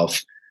myself.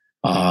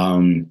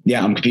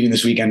 Yeah, I'm competing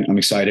this weekend. I'm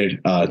excited.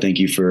 Thank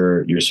you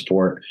for your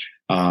support.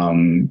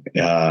 It'll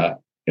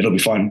be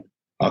fun.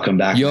 I'll come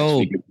back.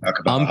 Yo,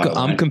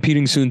 I'm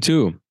competing soon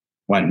too.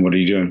 When? What are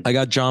you doing? I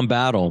got John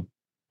Battle.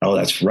 Oh,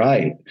 that's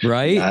right.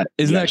 Right?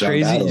 Isn't that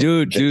crazy?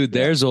 Battle. Dude,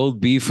 there's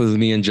old beef with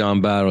me and John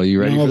Battle. You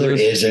ready for this? No, there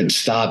isn't.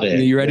 Stop it.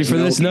 You ready for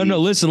this? No,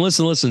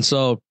 listen.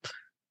 So a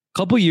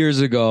couple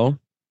years ago,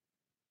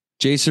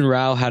 Jason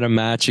Rao had a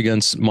match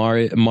against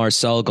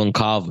Marcel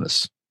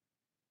Goncalves.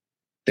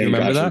 Thank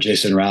remember God that? For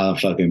Jason Rao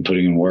fucking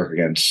putting in work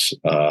against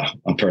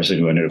a person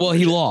who ended up. Well,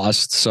 he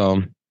lost.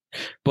 So,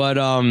 but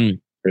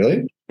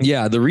really?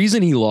 Yeah, the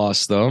reason he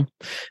lost though,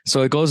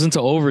 so it goes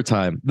into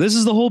overtime. This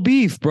is the whole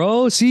beef,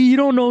 bro. See, you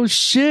don't know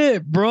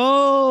shit,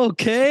 bro.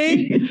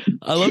 Okay,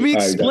 let me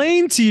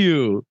explain to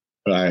you.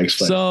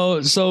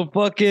 Explain. So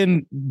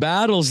fucking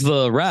Battle's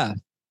the ref,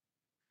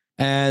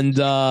 and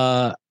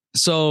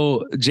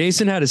so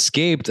Jason had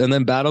escaped, and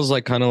then Battle's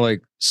like kind of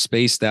like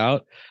spaced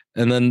out,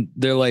 and then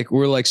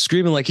we're like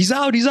screaming like he's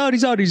out. He's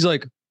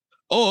like,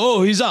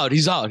 oh, he's out.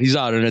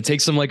 And it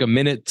takes him like a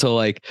minute to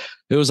like,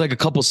 it was like a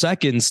couple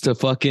seconds to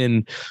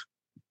fucking,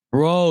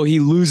 bro, he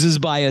loses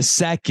by a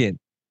second.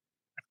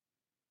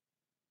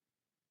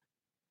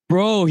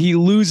 Bro, he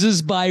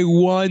loses by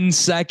 1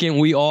 second.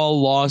 We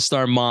all lost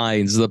our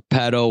minds. The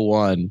pedo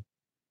won.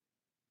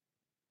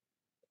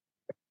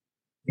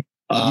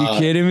 You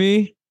kidding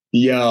me?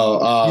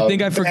 Yo, you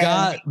think I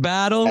forgot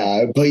Battle?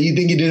 But you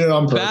think you did it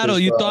on purpose? Battle,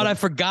 you thought I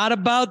forgot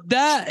about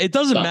that? It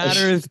doesn't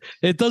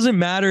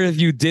matter if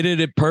you did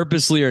it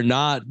purposely or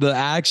not. The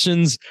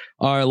actions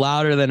are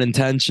louder than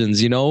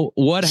intentions. You know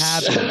what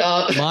happened?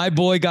 My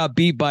boy got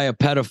beat by a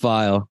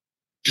pedophile,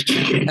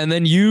 and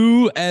then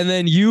you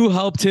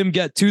helped him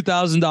get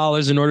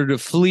 $2,000 in order to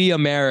flee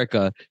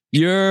America.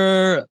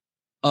 You're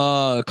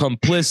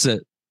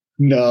complicit.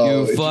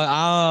 No.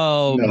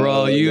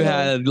 Bro, you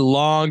had a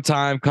long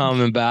time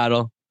coming,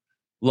 Battle.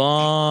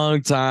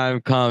 Long time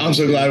coming. I'm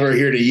so glad we're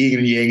here to yin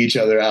and yang each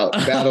other out.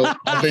 Battle,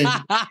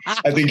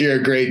 I think you're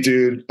a great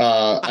dude.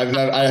 I've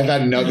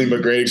had nothing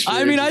but great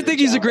experience. I mean, I think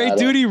he's a great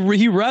dude. He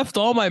refed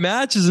all my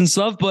matches and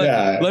stuff,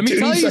 but let me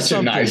tell you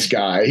something. Nice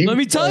guy. Let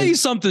me tell you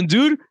something,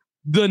 dude.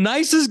 The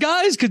nicest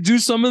guys could do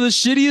some of the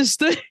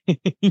shittiest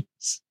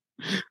things.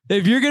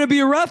 If you're gonna be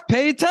a ref,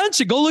 pay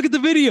attention. Go look at the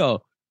video.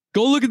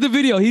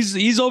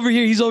 He's over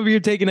here. He's over here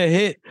taking a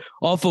hit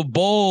off a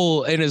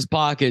bowl in his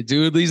pocket,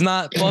 dude. He's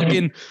not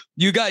fucking.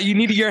 You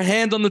need your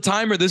hand on the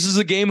timer. This is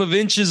a game of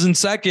inches and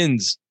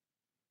seconds.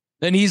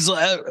 And he's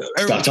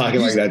stop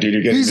talking like that, dude.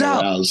 You're getting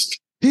aroused.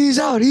 He's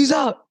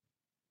out.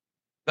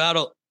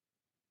 Battle.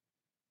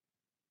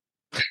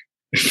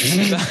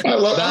 I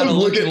was Battle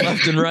looking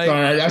left and right.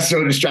 Sorry, I got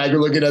so distracted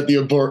looking at the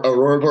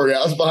Aurora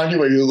Borealis behind you,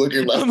 where you're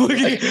looking left. I'm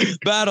looking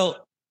Battle.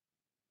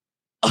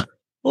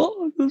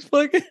 Oh, this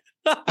fucking.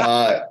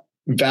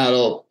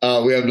 Battle.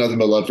 We have nothing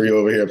but love for you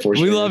over here.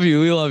 We love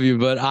you,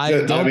 but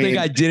I think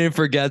I didn't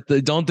forget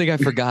that. Don't think I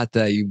forgot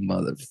that, you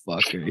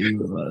motherfucker,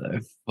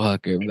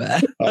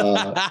 man.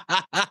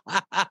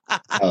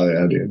 Oh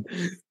yeah, dude.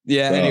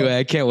 Yeah. So, anyway,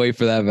 I can't wait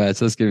for that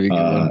match. Let's give it a good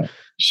one.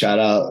 Shout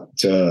out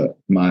to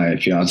my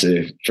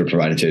fiance for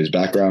providing today's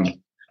background.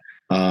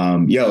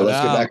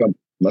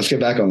 Let's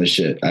get back on this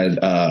shit.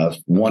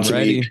 Once a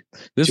week.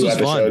 This was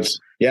episodes.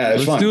 Fun. Yeah,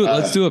 it's fun.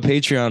 Let's do a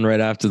Patreon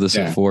right after this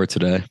at 4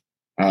 today.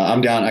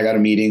 I'm down. I got a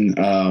meeting.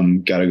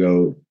 Gotta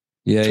go.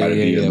 Yeah.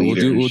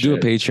 We'll do a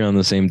Patreon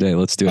the same day.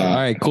 Let's do it. All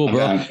right, cool,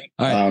 bro. All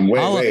right.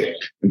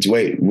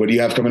 Wait. What do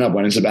you have coming up?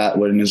 When is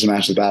the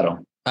match of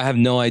battle? I have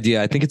no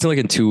idea. I think it's like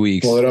in 2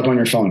 weeks. Pull it up on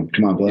your phone.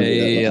 Come on,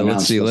 Yeah.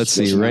 Let's see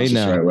right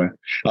now.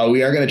 Right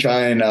we are gonna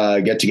try and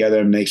get together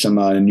and make some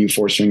new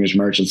Fourth Stringers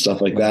merch and stuff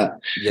like that.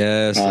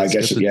 Yes. Let's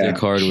get the dick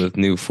hard with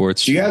new Fourth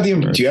Stringers.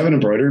 Do you have an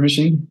embroidery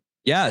machine?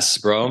 Yes,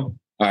 bro. All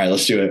right,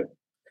 let's do it.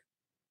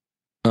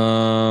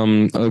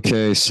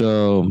 Okay,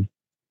 so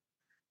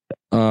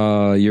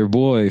your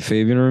boy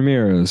Fabian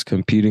Ramirez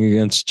competing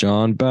against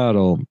John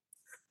Battle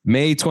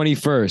May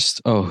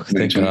 21st. Oh,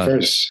 thank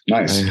God.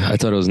 Nice. I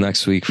thought it was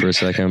next week for a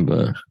second,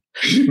 but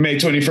May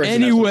 21st.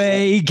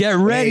 Anyway, get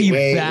ready,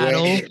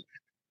 Battle.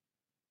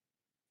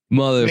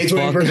 Motherfucker.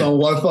 May 21st on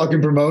what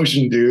fucking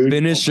promotion, dude?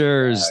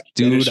 Finishers,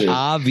 dude.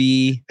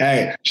 Avi.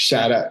 Hey,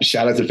 shout out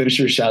to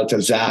Finishers. Shout out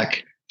to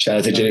Zach. Shout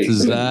out to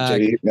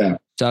Zach. Yeah.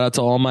 Shout out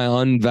to all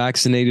my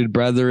unvaccinated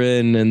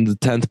brethren and the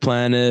 10th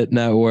Planet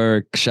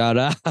Network. Shout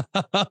out.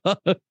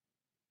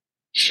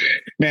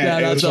 Man,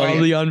 shout out to all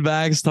the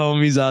unvaxxed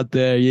homies out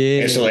there.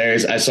 Yeah. It's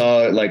hilarious. I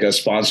saw like a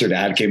sponsored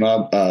ad came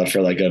up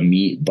for like a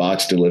meat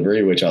box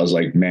delivery, which I was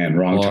like, man,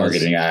 wrong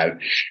targeting ad.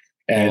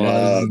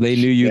 And they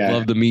knew you'd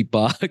love the meat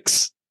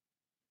box.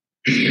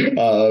 Pretty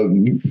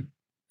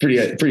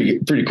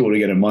cool to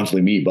get a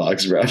monthly meat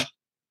box, bro.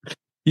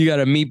 You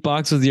got a meat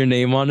box with your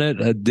name on it?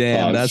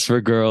 Damn, Pause. That's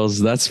for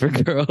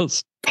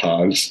girls.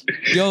 Pause.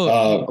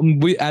 Yo,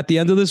 we at the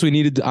end of this,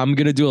 I'm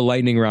gonna do a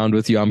lightning round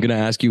with you. I'm gonna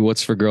ask you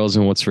what's for girls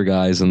and what's for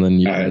guys, and then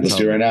you. All right, let's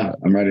do it right now.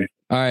 I'm ready.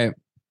 All right,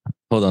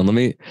 hold on. Let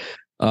me.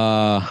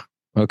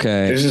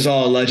 Okay. This is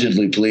all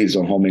allegedly. Please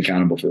don't hold me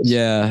accountable for this.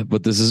 Yeah,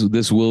 but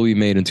this will be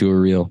made into a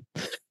reel.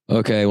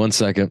 Okay, 1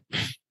 second.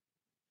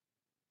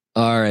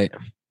 All right,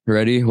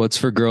 ready? What's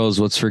for girls?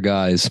 What's for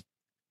guys?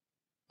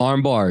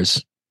 Arm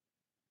bars.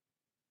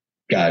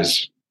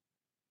 Guys.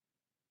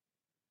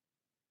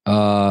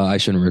 I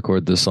shouldn't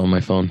record this on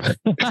my phone.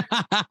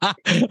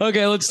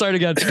 Okay, let's start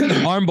again.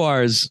 Arm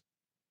bars.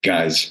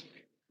 Guys.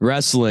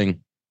 Wrestling.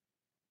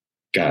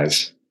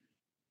 Guys.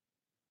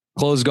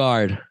 Close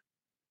guard.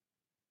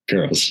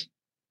 Girls.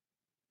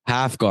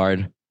 Half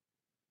guard.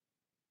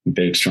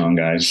 Big, strong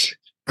guys.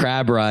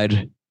 Crab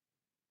ride.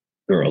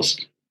 Girls.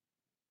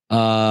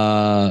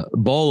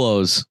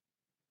 Bolos.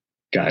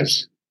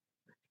 Guys.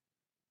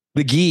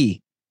 The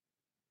gi.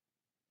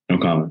 No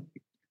comment.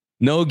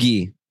 No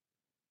gi.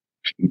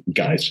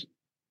 Guys.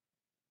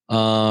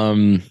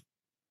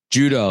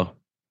 Judo.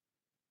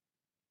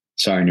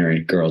 Sorry,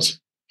 Nuri.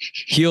 Girls.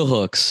 Heel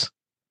hooks.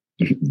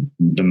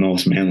 The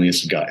most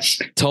manliest of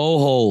guys. Toe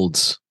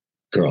holds.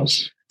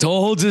 Girls.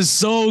 Toe holds is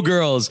so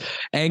girls.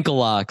 Ankle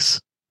locks.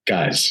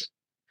 Guys.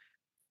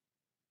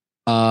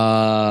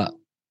 Mount.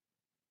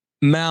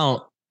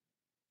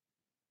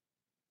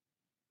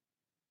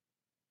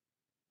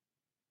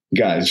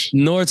 Guys.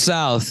 North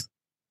south.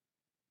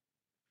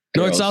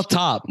 Girls. North south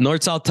top.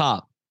 North south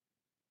top.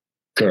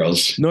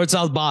 Girls. North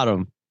south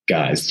bottom.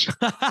 Guys.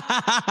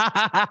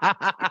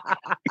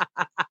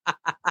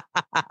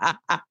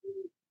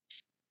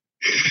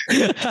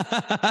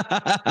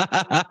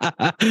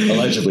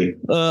 Allegedly.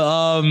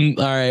 All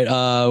right.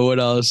 What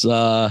else?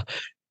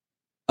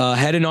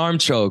 Head and arm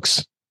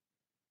chokes.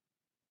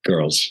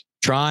 Girls.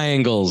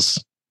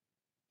 Triangles.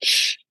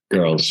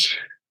 Girls.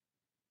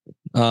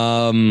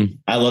 I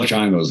love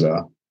triangles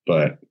though,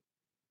 but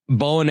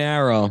bow and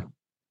arrow.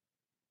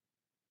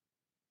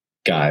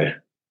 Guy.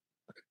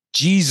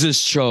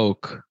 Jesus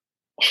choke.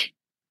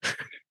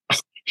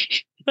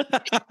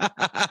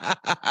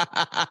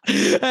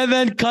 And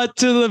then cut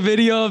to the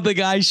video of the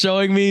guy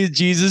showing me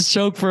Jesus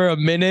choke for a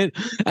minute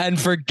and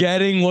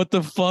forgetting what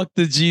the fuck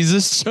the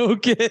Jesus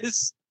choke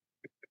is.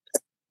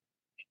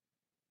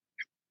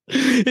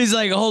 He's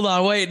like, hold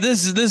on, wait,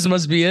 this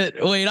must be it.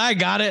 Wait, I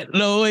got it.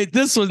 No, wait,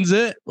 this one's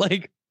it.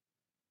 Like,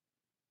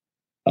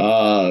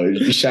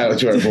 shout out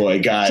to our boy,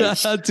 guys.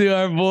 Shout out to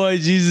our boy,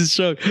 Jesus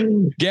choke.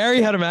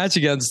 Gary had a match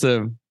against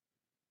him.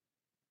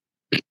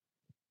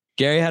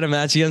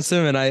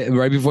 And I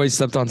right before he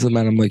stepped onto the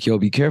mat, I'm like, yo,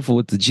 be careful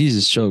with the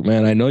Jesus choke,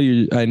 man. I know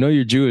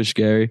you're Jewish,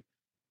 Gary.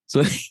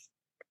 So he's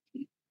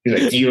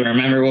like, do you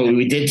remember what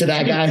we did to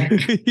that guy?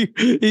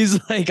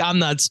 He's like, I'm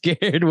not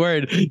scared.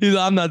 Word. He's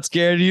like, I'm not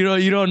scared. You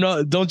don't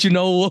know. Don't you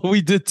know what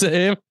we did to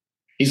him?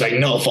 He's like,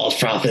 no false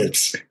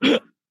prophets.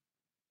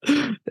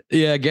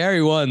 Yeah,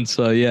 Gary won.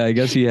 So yeah, I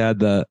guess he had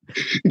that.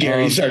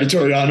 Gary started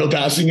Toreano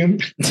passing him.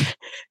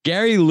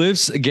 Gary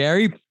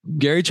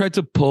tried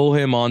to pull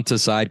him onto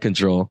side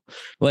control.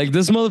 Like,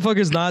 this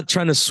motherfucker's not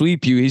trying to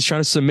sweep you. He's trying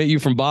to submit you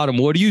from bottom.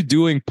 What are you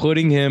doing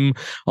putting him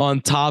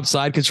on top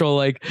side control?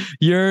 Like,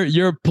 you're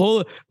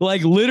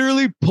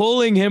literally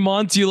pulling him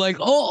onto you, like,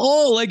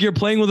 like you're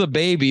playing with a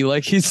baby.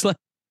 Like, he's like,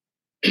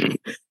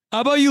 how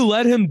about you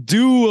let him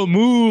do a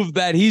move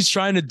that he's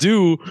trying to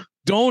do?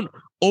 Don't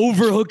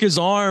overhook his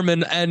arm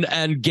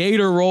and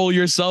gator roll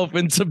yourself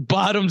into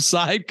bottom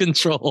side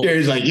control.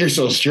 Gary's like, you're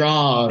so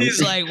strong.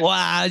 He's like,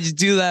 wow, how'd you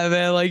do that,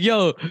 man? Like,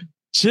 yo,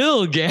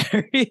 chill,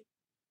 Gary.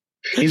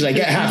 He's like,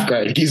 get half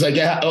guard. He's like,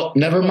 yeah, oh,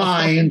 never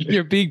mind.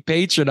 You're being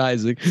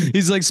patronizing.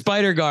 He's like,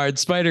 Spider Guard.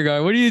 What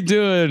are you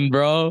doing,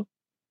 bro?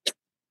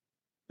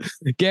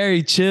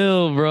 Gary,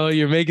 chill, bro.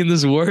 You're making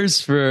this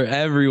worse for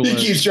everyone.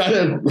 He's trying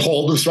to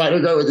hold the Spider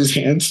Guard with his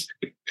hands.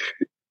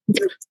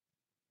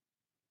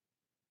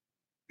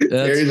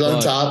 Gary's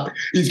on top.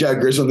 He's got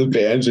grits on the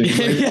bands. And he's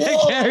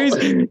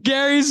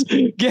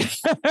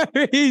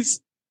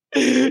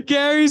like,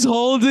 Gary's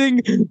holding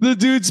the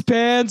dude's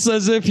pants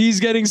as if he's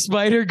getting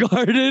spider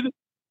guarded.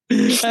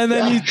 And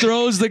then he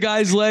throws the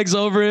guy's legs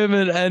over him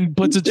and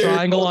puts a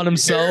triangle on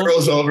himself.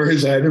 Rolls over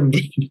his head.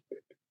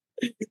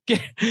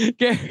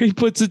 Gary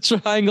puts a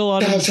triangle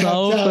on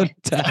himself and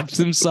taps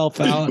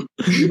himself out.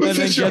 And then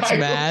gets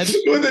mad.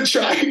 With a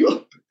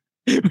triangle.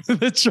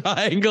 The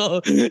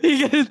triangle.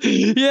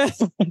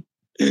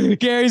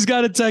 Gary's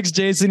got to text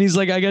Jason. He's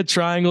like, I got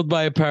triangled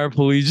by a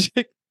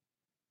paraplegic.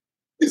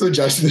 He's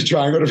adjusting the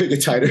triangle to make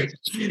it tighter.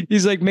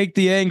 He's like, make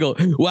the angle.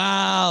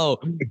 Wow.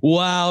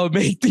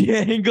 Make the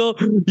angle.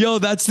 Yo,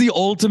 that's the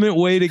ultimate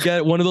way to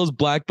get one of those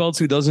black belts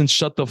who doesn't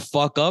shut the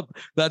fuck up.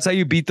 That's how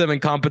you beat them in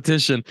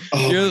competition.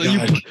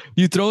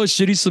 You throw a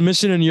shitty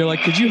submission and you're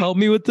like, could you help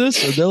me with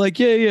this? And they're like,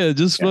 yeah,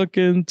 just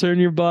fucking turn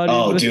your body.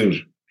 Oh,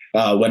 dude.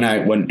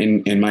 When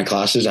in my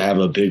classes, I have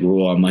a big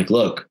rule. I'm like,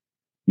 look,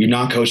 you're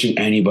not coaching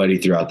anybody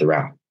throughout the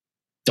round.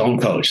 Don't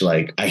coach.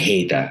 Like, I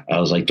hate that. I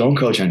was like, don't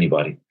coach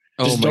anybody.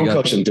 Just don't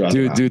coach them throughout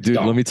the round. Dude,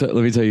 let me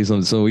tell you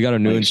something. So we got a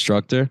new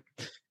instructor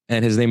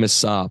and his name is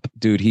Sop.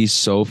 Dude, he's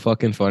so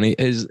fucking funny.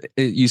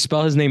 You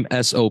spell his name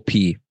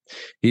S-O-P.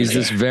 He's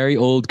this very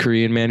old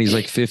Korean man. He's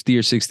like 50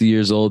 or 60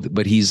 years old,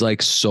 but he's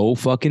like so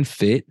fucking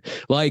fit.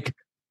 Like,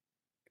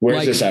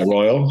 where's this at,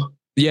 Royal?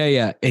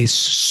 Yeah. He's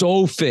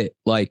so fit.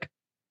 Like,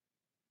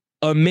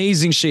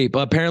 amazing shape.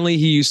 Apparently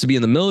he used to be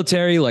in the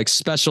military, like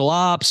special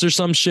ops or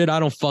some shit. I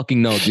don't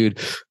fucking know, dude.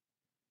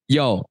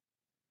 Yo,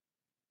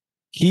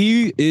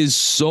 he is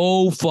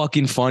so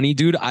fucking funny,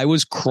 dude. I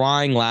was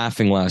crying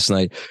laughing last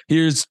night.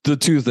 Here's the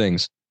two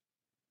things.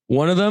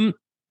 One of them,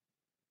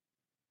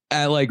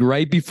 at like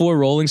right before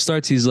rolling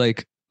starts, he's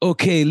like,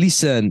 okay,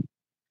 listen,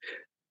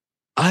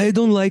 I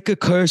don't like a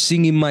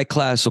cursing in my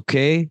class,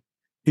 okay?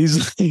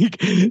 He's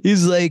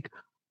like,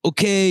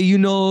 okay,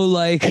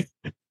 like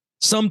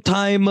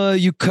sometime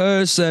you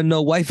curse and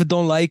wife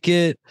don't like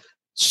it.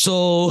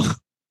 So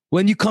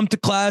when you come to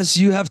class,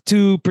 you have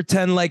to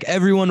pretend like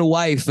everyone a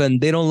wife and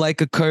they don't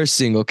like a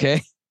cursing,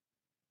 okay?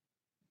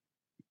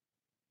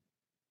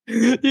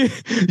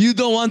 You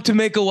don't want to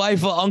make a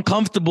wife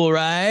uncomfortable,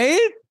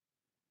 right?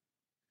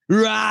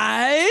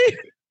 Right?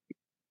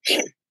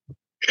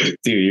 Dude,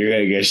 you're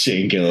gonna get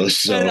Shane killed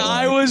so And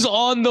hard. I was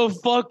on the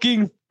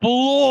fucking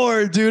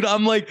floor, dude.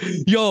 I'm like,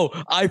 yo,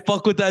 I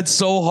fuck with that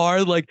so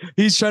hard. Like,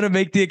 he's trying to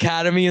make the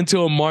academy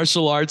into a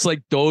martial arts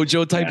like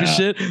dojo type of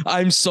shit.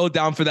 I'm so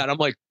down for that. I'm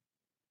like,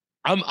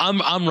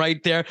 I'm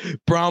right there,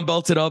 brown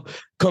belted up,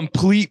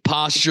 complete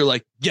posture,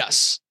 like,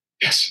 yes,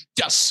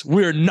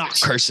 we're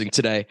not cursing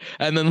today.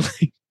 And then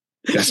like,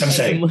 that's what I'm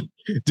saying.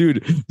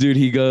 Dude,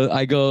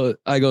 I go,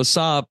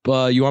 Sop,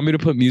 you want me to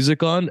put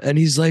music on? And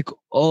he's like,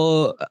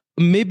 oh,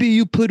 maybe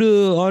you put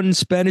on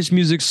Spanish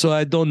music so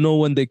I don't know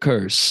when they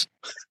curse.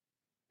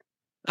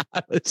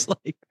 I was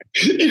like,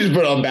 you just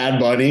put on Bad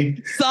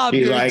Bunny. Stop.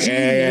 He's like,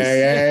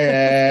 hey.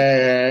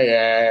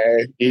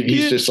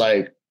 He's just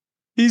like,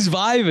 he's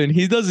vibing.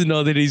 He doesn't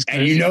know that he's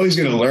cursing. And he's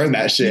gonna learn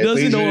that shit. He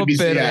doesn't know what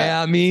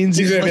perea means.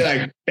 He's gonna be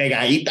like,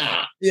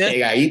 pegadita. He'll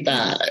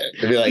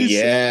be like,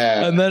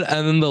 yeah. And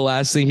then the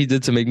last thing he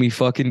did to make me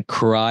fucking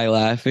cry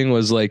laughing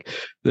was like,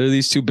 there are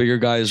these two bigger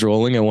guys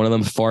rolling and one of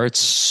them farts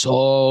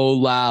so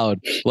loud,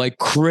 like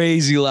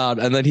crazy loud.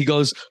 And then he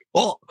goes,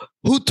 oh,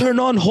 who turned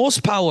on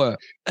horsepower?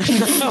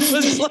 And I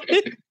was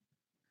like,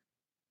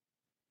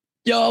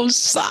 yo,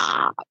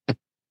 stop.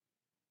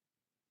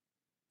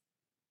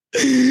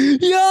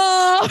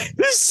 Yo,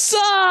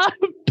 stop.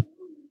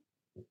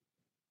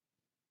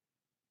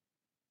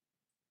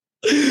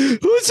 Who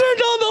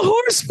turned on the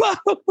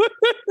horsepower?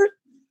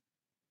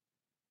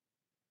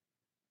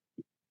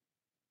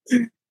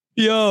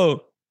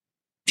 Yo,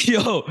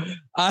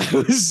 I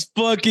was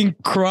fucking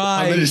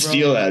crying. I'm gonna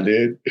steal that,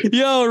 dude.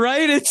 Yo,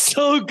 right? It's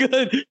so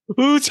good.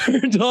 Who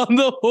turned on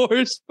the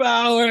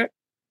horsepower?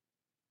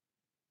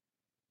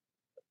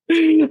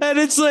 And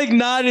it's like,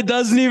 it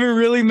doesn't even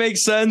really make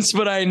sense,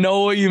 but I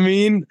know what you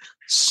mean.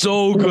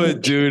 So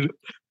good, dude.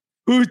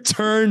 who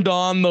turned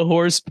on the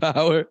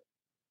horsepower.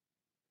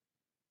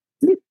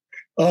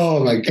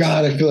 Oh my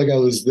God, I feel like I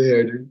was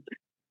there, dude.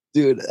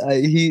 Dude,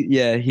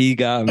 he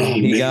got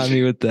me. He got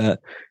me with that.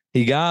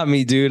 He got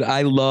me, dude.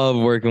 I love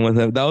working with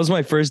him. That was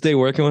my first day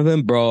working with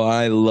him, bro.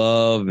 I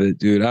love it,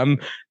 dude.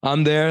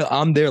 I'm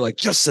there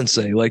like, yes,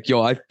 sensei. Like,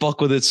 yo, I fuck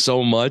with it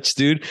so much,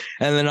 dude.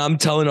 And then I'm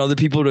telling other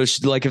people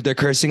to like, if they're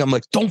cursing, I'm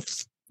like, don't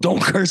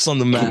curse on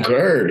the mat.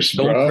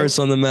 Don't curse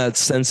on the mat.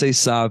 Sensei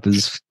Sop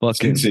is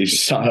fucking Sensei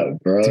Sop,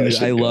 bro.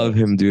 Dude, I love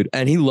him, dude.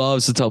 And he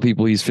loves to tell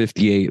people he's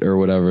 58 or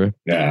whatever.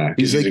 Yeah.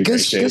 He's like,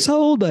 guess how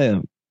old I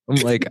am. I'm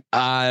like,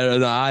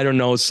 I don't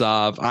know,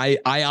 Sav. I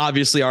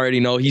obviously already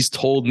know. He's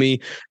told me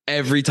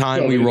every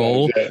time we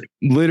roll.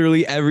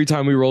 Literally every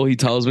time we roll, he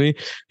tells me.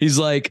 He's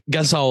like,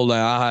 guess how old I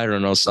am? I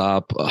don't know,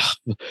 Sav.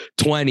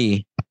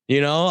 20.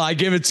 You know, I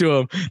give it to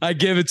him.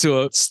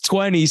 It's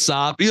 20,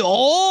 Sav.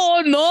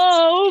 Oh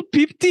no,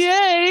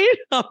 58.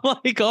 I'm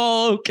like,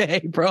 oh,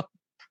 okay, bro.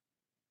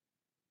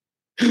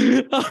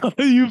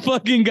 You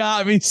fucking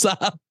got me,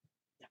 Sav.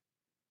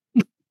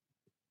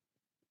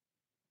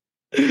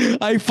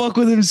 I fuck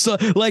with him so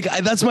like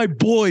that's my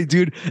boy,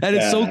 dude, and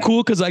it's so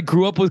cool because I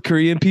grew up with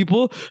Korean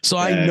people, so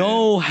I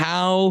know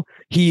how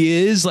he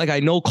is. Like I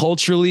know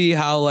culturally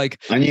how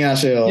like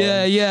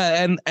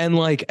안녕하세요. and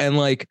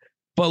like,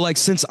 but like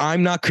since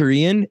I'm not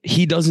Korean,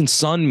 he doesn't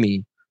son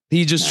me.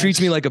 He just treats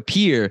me like a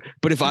peer.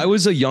 But if I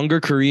was a younger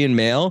Korean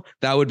male,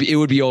 it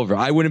would be over.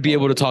 I wouldn't be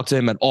able to talk to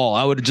him at all.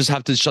 I would just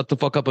have to shut the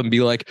fuck up and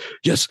be like,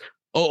 yes,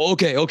 oh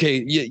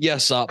okay,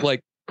 yes,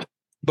 like.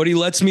 But he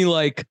lets me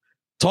like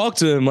talk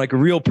to him like a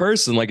real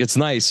person. Like it's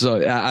nice.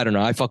 So I don't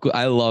know.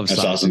 I love That's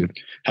Sop, awesome. dude.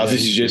 How's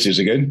his jiu-jitsu? Is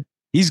it good?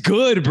 He's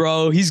good,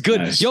 bro. He's good.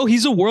 Nice. Yo,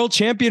 he's a world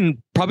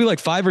champion probably like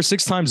 5 or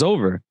 6 times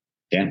over.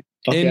 Yeah.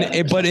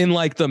 But in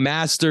like the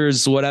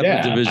Masters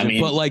whatever division, I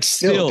mean, but like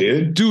still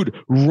dude,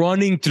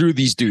 running through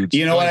these dudes.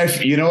 You know what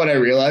I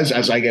realized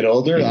as I get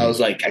older? I was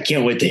like, I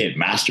can't wait to hit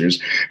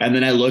Masters. And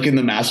then I look in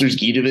the Masters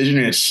gi division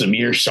and it's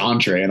Samir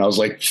Chantre, and I was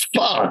like,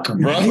 fuck, bro.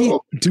 Right?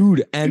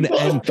 Dude, and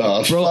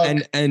fuck?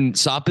 and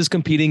Sop is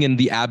competing in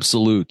the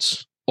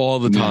absolutes all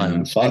the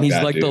time. And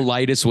he's like the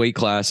lightest weight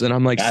class. And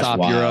I'm like, Sop,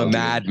 you're a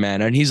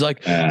madman. And he's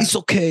like, it's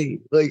okay.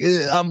 Like,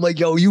 I'm like,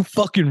 yo, you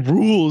fucking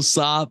rule,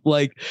 Sop.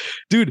 Like,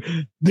 dude.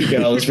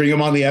 Yeah, let's bring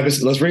him on the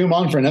episode. Let's bring him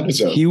on for an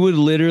episode. He would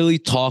literally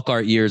talk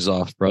our ears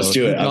off, bro. Let's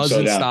do it. He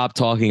doesn't stop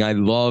talking. I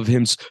love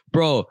him.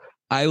 Bro,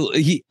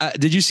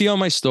 did you see on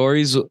my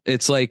stories?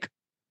 It's like,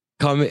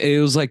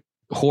 it was like,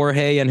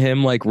 Jorge and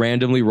him like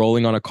randomly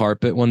rolling on a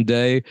carpet one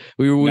day.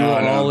 We were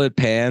all at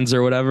Pans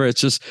or whatever. It's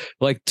just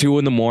like 2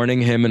 a.m.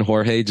 him and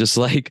Jorge just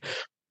like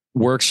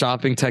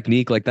workshopping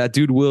technique. Like that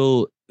dude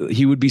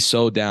he would be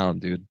so down,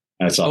 dude.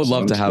 That's awesome. I would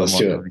love to have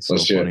him on.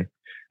 Let's do it.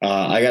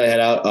 I gotta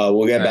head out.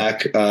 We'll get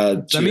back.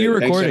 Send me your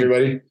recording. Thanks,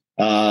 everybody.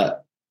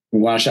 We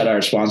want to shout out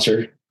our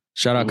sponsor.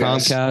 Shout out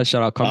Comcast.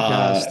 Shout out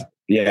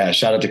Comcast.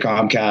 Shout out to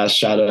Comcast.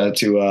 Shout out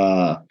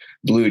to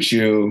Blue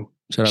Chew.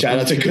 Shout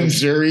out to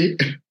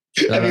Kanzuri.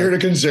 Have you heard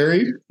of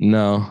Kanzuri?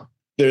 No.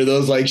 They're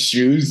those like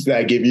shoes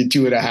that give you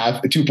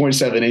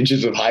 2.7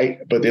 inches of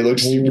height, but they look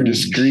super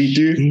discreet,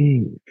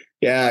 dude.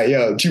 Yeah,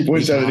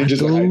 2.7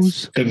 inches of height.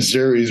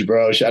 Kanzuris,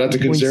 bro. Shout out to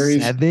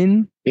Kanzuris.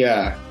 7?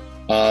 Yeah.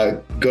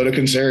 Go to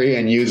Kanzuri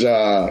and use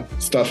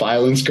Stuff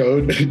Islands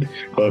code.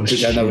 But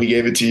pretend that we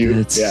gave it to you.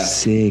 That's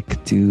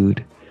sick,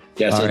 dude.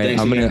 Yeah, so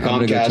thanks again, Comcast. I'm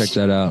gonna go check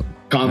that out.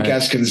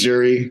 Comcast,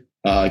 Kanzuri,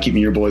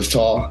 keeping your boys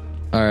tall.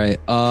 All right,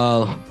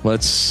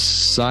 let's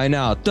sign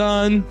out.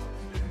 Done.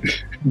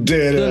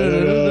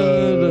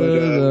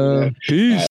 Peace.